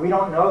comes. Now, we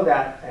don't know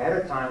that ahead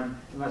of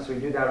time unless we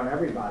do that on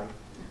everybody.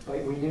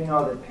 But we do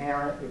know that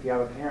if you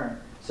have a parent.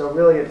 So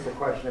really, it's a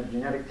question of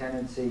genetic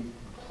tendency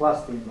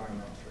plus the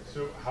environmental trigger.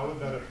 So how would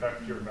that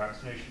affect your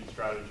vaccination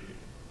strategy?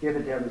 Give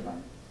it to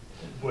everybody.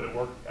 Would it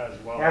work as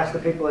well? Ask the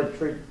people that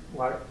treat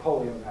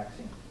polio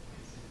vaccine.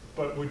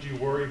 But would you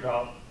worry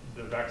about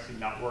the vaccine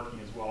not working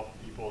as well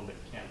for people that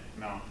can't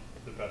mount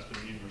the best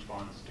immune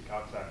response to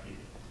Coxsackie?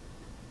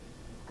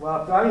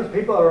 Well, if all these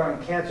people who are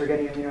on cancer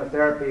getting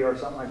immunotherapy or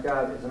something like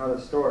that is another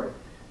story,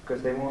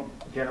 because they won't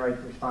generate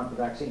the response to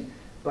the vaccine.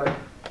 But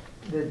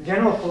the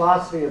general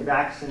philosophy of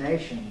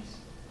vaccinations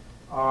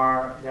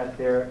are that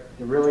there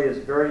really is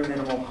very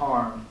minimal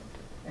harm,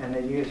 and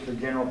they're used for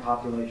general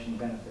population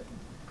benefit.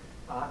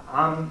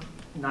 I'm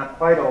not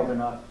quite old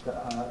enough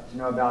to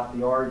know about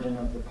the origin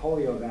of the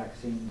polio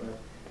vaccine,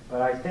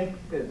 but I think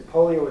that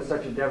polio was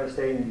such a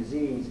devastating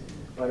disease,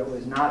 but it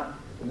was not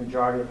the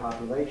majority of the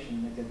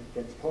population that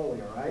gets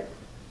polio, right?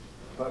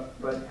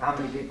 But how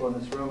many people in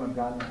this room have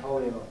gotten a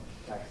polio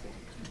vaccine?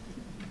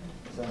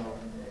 So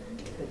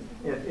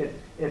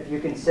if you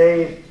can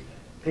save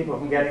people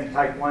from getting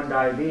type 1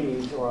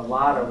 diabetes, or a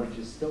lot of, which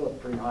is still a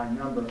pretty high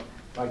number,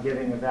 by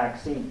giving a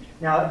vaccine.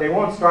 Now, they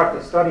won't start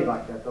the study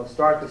like that. They'll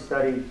start the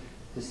study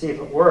to see if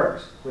it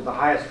works with the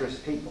highest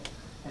risk people.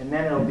 And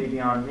then it'll be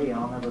beyond me.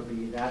 I'll never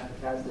be that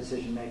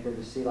decision maker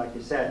to see, like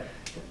you said,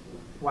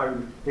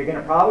 they're going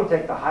to probably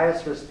take the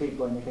highest risk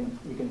people, and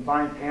you can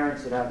find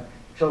parents that have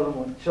children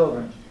with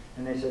children,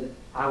 and they said,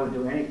 I would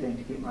do anything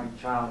to keep my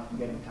child from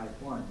getting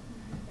type 1.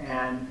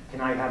 And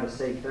can I have a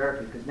safe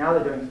therapy? Because now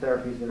they're doing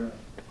therapies that are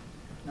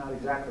not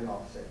exactly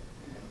all safe.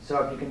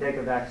 So if you can take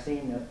a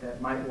vaccine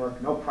that might work,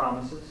 no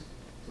promises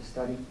to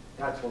study,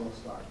 that's where we'll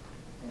start.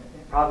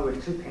 And probably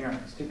with two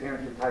parents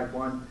with type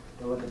 1,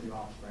 they'll look at the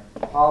offspring.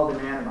 Follow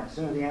them antibody. As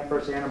soon as the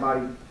first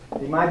antibody,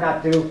 they might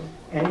not do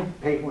any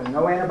patient with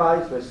no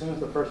antibodies, but as soon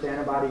as the first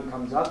antibody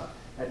comes up,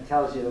 that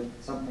tells you that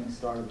something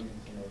started the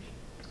inflammation.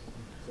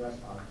 So that's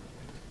possible.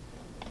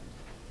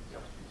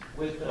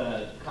 With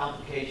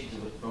complications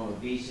from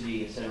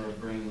obesity, et cetera,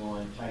 bringing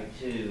on type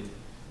 2,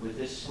 with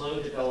this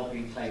slow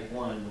developing type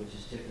 1, which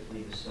is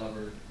typically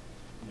discovered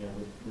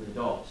with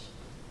adults,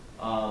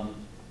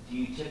 do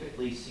you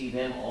typically see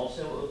them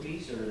also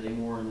obese, or are they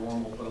more a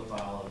normal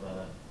profile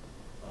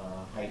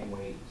of height and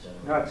weight?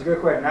 No, it's a good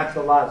question. That's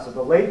a lot. So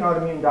the latent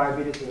autoimmune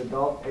diabetes with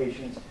adult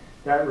patients,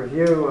 that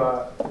review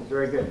is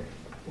very good.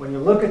 When you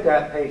look at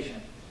that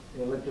patient,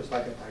 they look just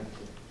like a type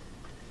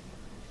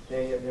 2.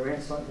 They're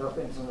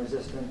insulin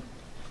resistant.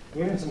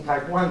 Even some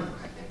type 1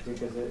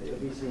 because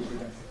obesity is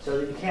becoming, so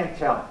you can't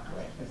tell.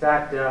 In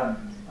fact,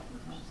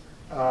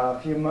 a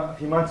few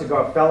months ago,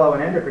 a fellow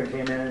in endocrine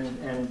came in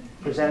and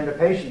presented a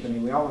patient to me.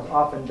 We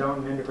often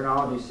don't in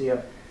endocrinology see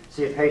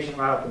a patient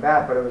right off the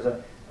bat, but it was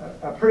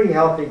a pretty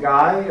healthy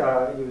guy.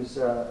 He was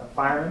a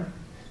fireman,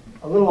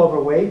 a little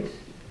overweight,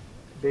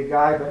 big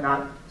guy, but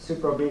not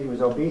super obese. He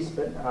was obese,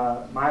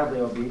 but mildly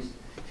obese.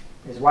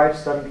 His wife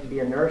studied to be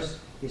a nurse.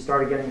 He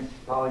started getting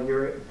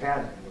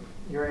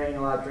urinating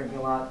a lot, drinking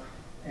a lot,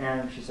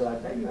 and she said, I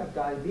bet you have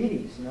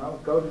diabetes,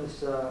 go to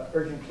this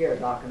urgent care,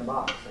 doc in the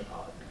box, they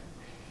call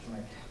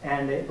it.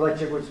 And the blood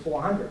sugar was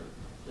 400.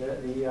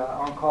 The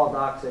on-call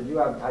doc said, you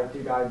have type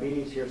 2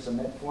 diabetes, here's some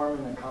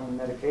metformin, a common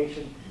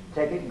medication,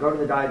 take it and go to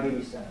the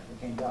diabetes center.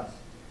 They came to us.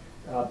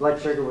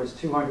 Blood sugar was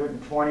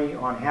 220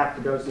 on half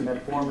the dose of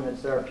metformin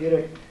that's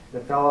therapeutic.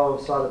 The fellow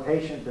saw the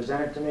patient,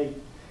 presented to me,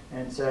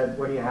 and said,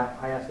 what do you have?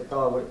 I asked the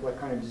fellow, what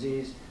kind of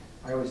disease?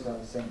 I always tell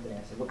the same thing.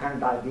 I said, what kind of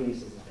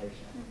diabetes is this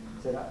patient?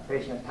 I said, a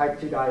patient has type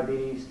 2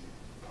 diabetes,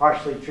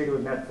 partially treated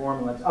with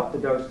metformin. Let's up the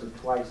dose to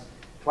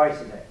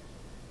twice a day.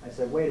 I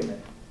said, wait a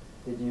minute.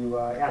 Did you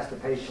ask the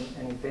patient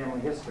any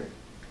family history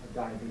of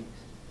diabetes?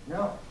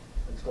 No.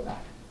 Let's go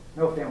back.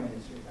 No family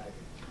history of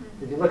diabetes.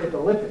 Did you look at the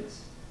lipids,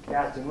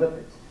 fasting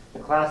lipids? The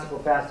classical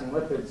fasting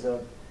lipids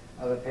of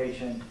a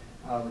patient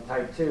with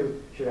type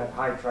 2 should have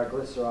high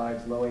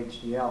triglycerides, low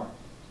HDL.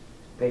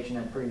 The patient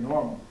had pretty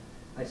normal.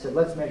 I said,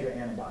 let's measure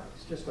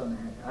antibodies, just on the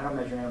hand. I don't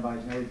measure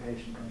antibodies in every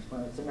patient comes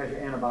in. Let's measure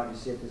antibodies,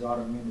 see if there's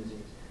autoimmune disease.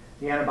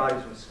 The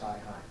antibodies were sky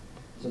high.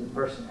 So the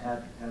person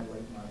had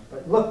latent on it.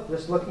 But look,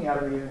 just looking at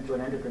them even to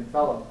an endocrine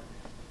fellow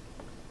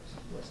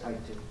was type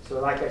 2.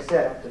 So like I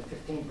said, up to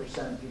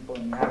 15% of people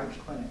in the average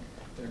clinic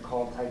that are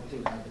called type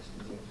 2 have this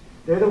disease.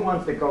 They're the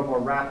ones that go more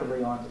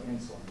rapidly onto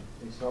insulin.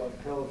 They start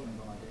with pills and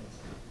go onto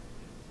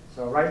insulin.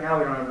 So right now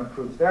we don't have an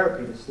approved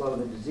therapy to slow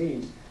the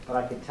disease, but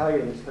I can tell you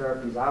there's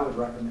therapies I would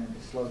recommend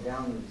to slow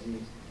down the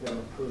disease that are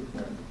approved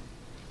therapy.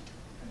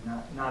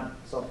 And not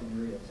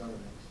sulfonylurea, it's other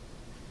things.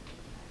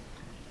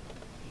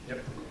 Yep.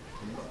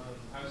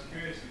 I was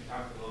curious, we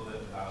talked a little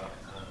bit about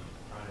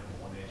chronic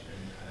inflammation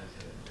as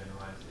a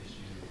generalized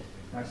issue.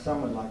 Now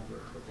some would like to.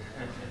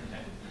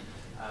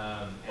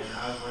 And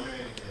I was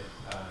wondering if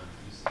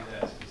you see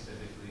that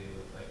specifically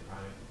with like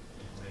chronic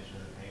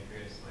inflammation of the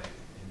pancreas, like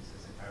in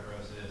cystic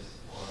fibrosis,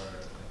 or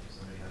like if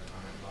somebody has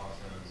chronic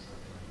gallstones,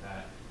 something like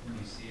that. Do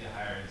you see a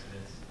higher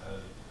incidence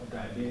of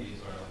diabetes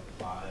or like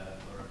FAHA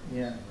or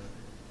yeah.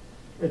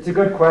 It's a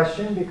good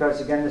question because,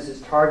 again, this is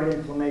target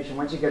inflammation.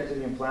 Once you get to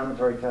the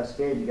inflammatory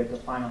cascade, you get the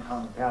final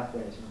common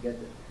pathways.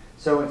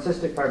 So in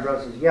cystic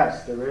fibrosis,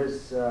 yes, there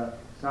is,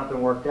 it's not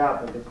been worked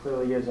out, but there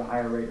clearly is a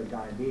higher rate of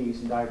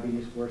diabetes, and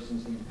diabetes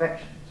worsens the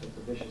infection. So it's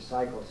a vicious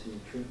cycle, so you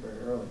treat very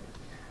early.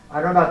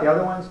 I don't know about the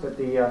other ones, but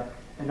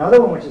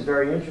another one which is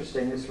very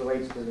interesting, this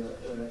relates to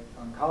the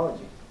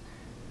oncology.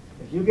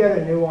 If you get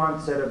a new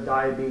onset of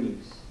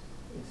diabetes,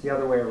 it's the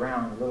other way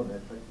around a little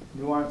bit, but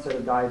new onset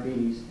of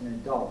diabetes in an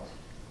adult,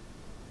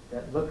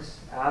 that looks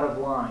out of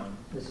line,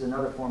 this is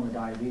another form of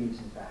diabetes,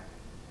 in fact,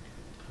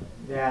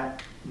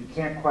 that you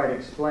can't quite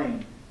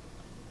explain.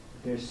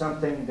 There's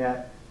something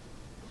that's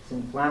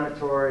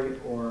inflammatory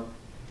or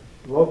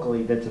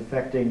locally that's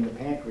affecting the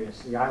pancreas,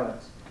 the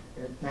islets.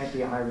 It might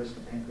be a high risk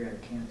of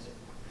pancreatic cancer.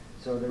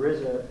 So there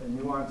is a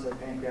new onset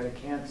pancreatic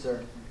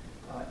cancer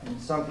in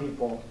some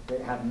people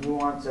that have new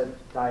onset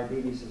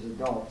diabetes as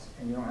adults,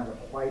 and you don't have it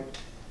quite,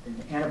 and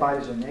the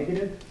antibodies are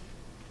negative,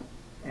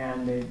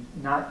 and they're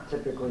not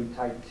typically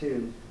type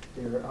 2.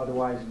 They're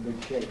otherwise in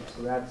good shape.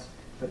 So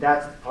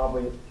that's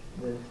probably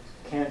the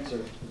cancer,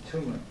 the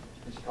tumor,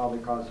 is probably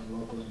causing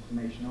local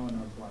inflammation. No one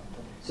knows why.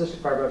 Cystic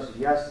fibrosis,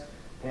 yes.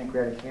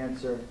 Pancreatic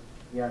cancer,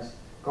 yes.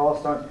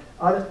 Gallstones.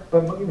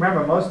 But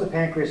remember, most of the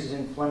pancreas is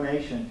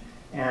inflammation,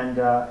 and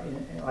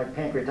like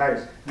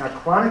pancreatitis. Now,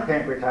 chronic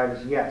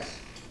pancreatitis, yes.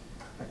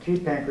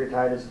 Acute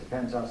pancreatitis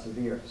depends how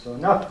severe. So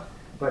enough.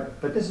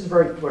 But this is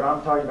what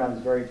I'm talking about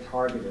is very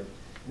targeted.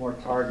 More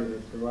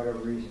targeted for whatever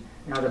reason.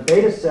 Now the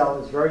beta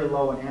cell is very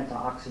low in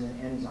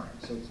antioxidant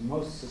enzymes, so it's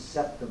most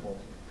susceptible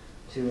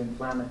to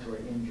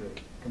inflammatory injury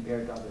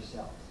compared to other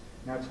cells.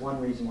 And that's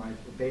one reason why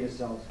the beta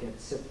cells get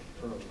sick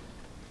early,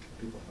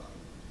 people thought.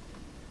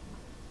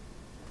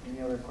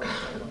 Any other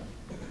questions?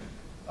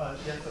 Yeah,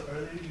 so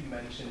earlier you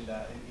mentioned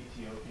that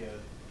in Ethiopia,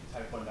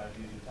 type 1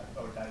 diabetes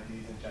or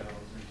diabetes in general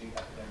is reaching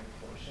epidemic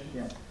proportions.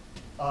 Yeah.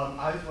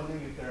 I was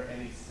wondering if there are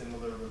any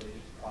similar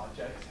related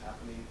projects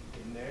happening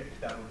in there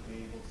that would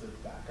be able to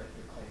back up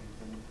your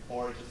claims,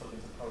 or just looking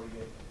to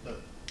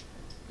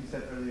you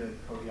said earlier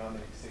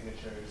proteomic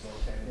signatures or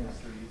family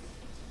histories.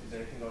 Is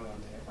there anything going on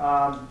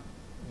there?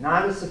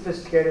 Not as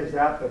sophisticated as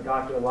that, but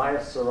Dr.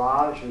 Elias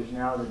Siraj, who's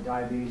now the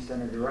Diabetes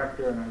Center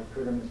Director, and I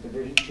recruit him as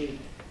Division Chief,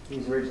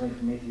 he's originally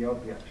from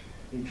Ethiopia.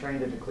 He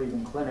trained at the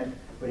Cleveland Clinic,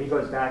 but he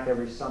goes back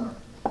every summer,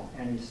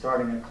 and he's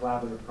starting a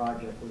collaborative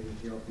project with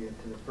Ethiopia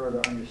to further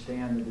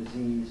understand the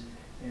disease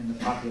in the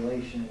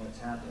population and what's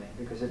happening,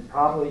 because it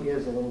probably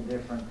is a little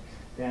different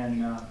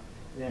than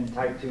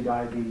type 2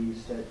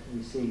 diabetes that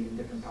we see in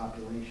different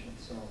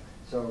populations.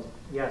 So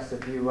yes,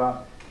 if you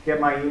get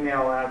my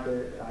email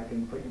after, I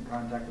can put you in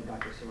contact with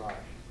Dr. Siraj.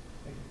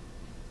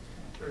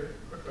 Very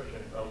quick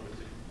question.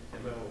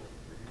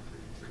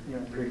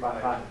 ML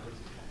 355.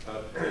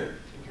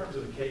 In terms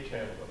of the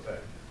K-channel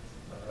effect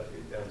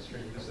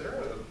downstream, is there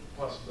a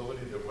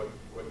possibility that what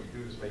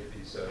you do is make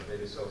these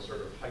beta cells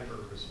sort of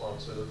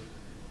hyper-responsive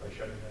by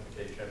shutting down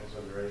the K-channels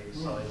under any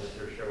sign that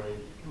they're showing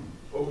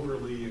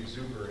overly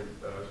exuberant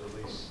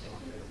release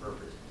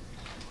inappropriate?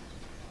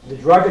 The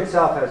drug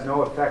itself has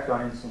no effect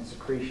on insulin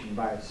secretion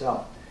by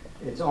itself.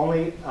 It's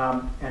only,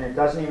 and it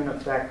doesn't even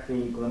affect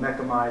the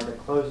glumetamide that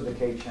closes the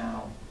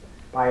K-channel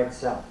by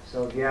itself.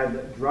 So if you have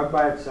the drug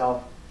by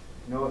itself,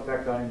 no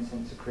effect on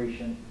insulin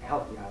secretion,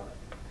 healthy islet.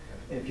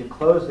 If you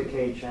close the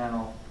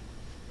K-channel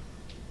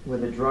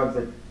with a drug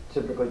that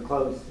typically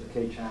closes the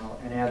K-channel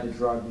and add the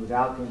drug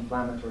without the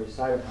inflammatory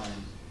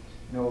cytokines,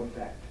 no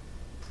effect.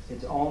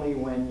 It's only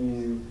when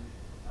you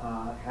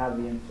have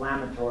the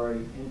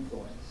inflammatory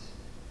influence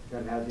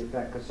that has the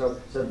effect. So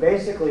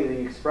basically the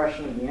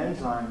expression of the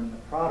enzyme in the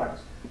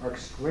products are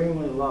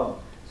extremely low.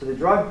 So the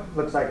drug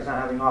looks like it's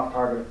not having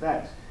off-target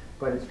effects,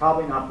 but it's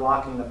probably not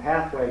blocking the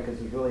pathway because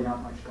there's really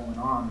not much going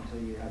on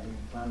until you have the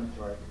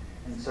inflammatory.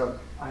 And so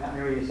I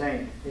know what you're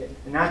saying.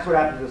 And that's what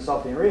happens with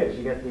sulfonylureas.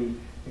 You get the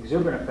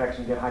exuberant effects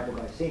and you get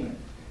hypoglycemia.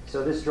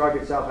 So this drug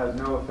itself has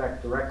no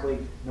effect directly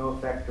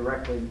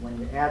when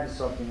you add the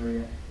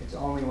sulfonylurea. It's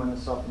only when the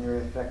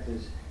sulfonylurea effect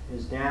is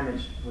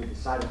damaged with the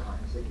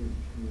cytokines that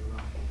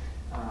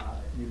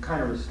you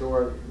kind of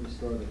restore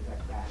the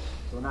effect back.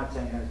 So we're not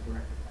saying it has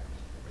direct effect.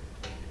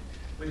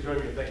 Please join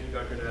me in thanking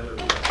Dr. Nadler.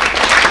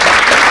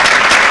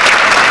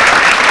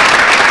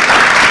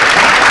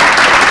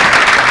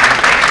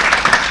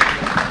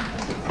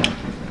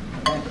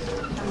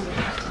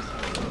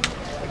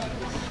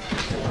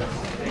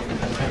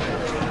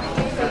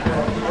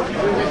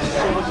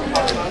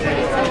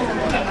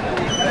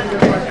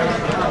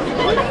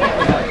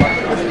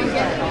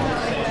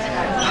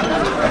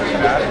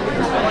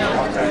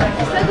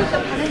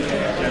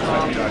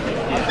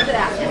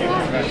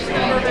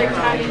 You're very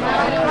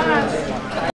kind.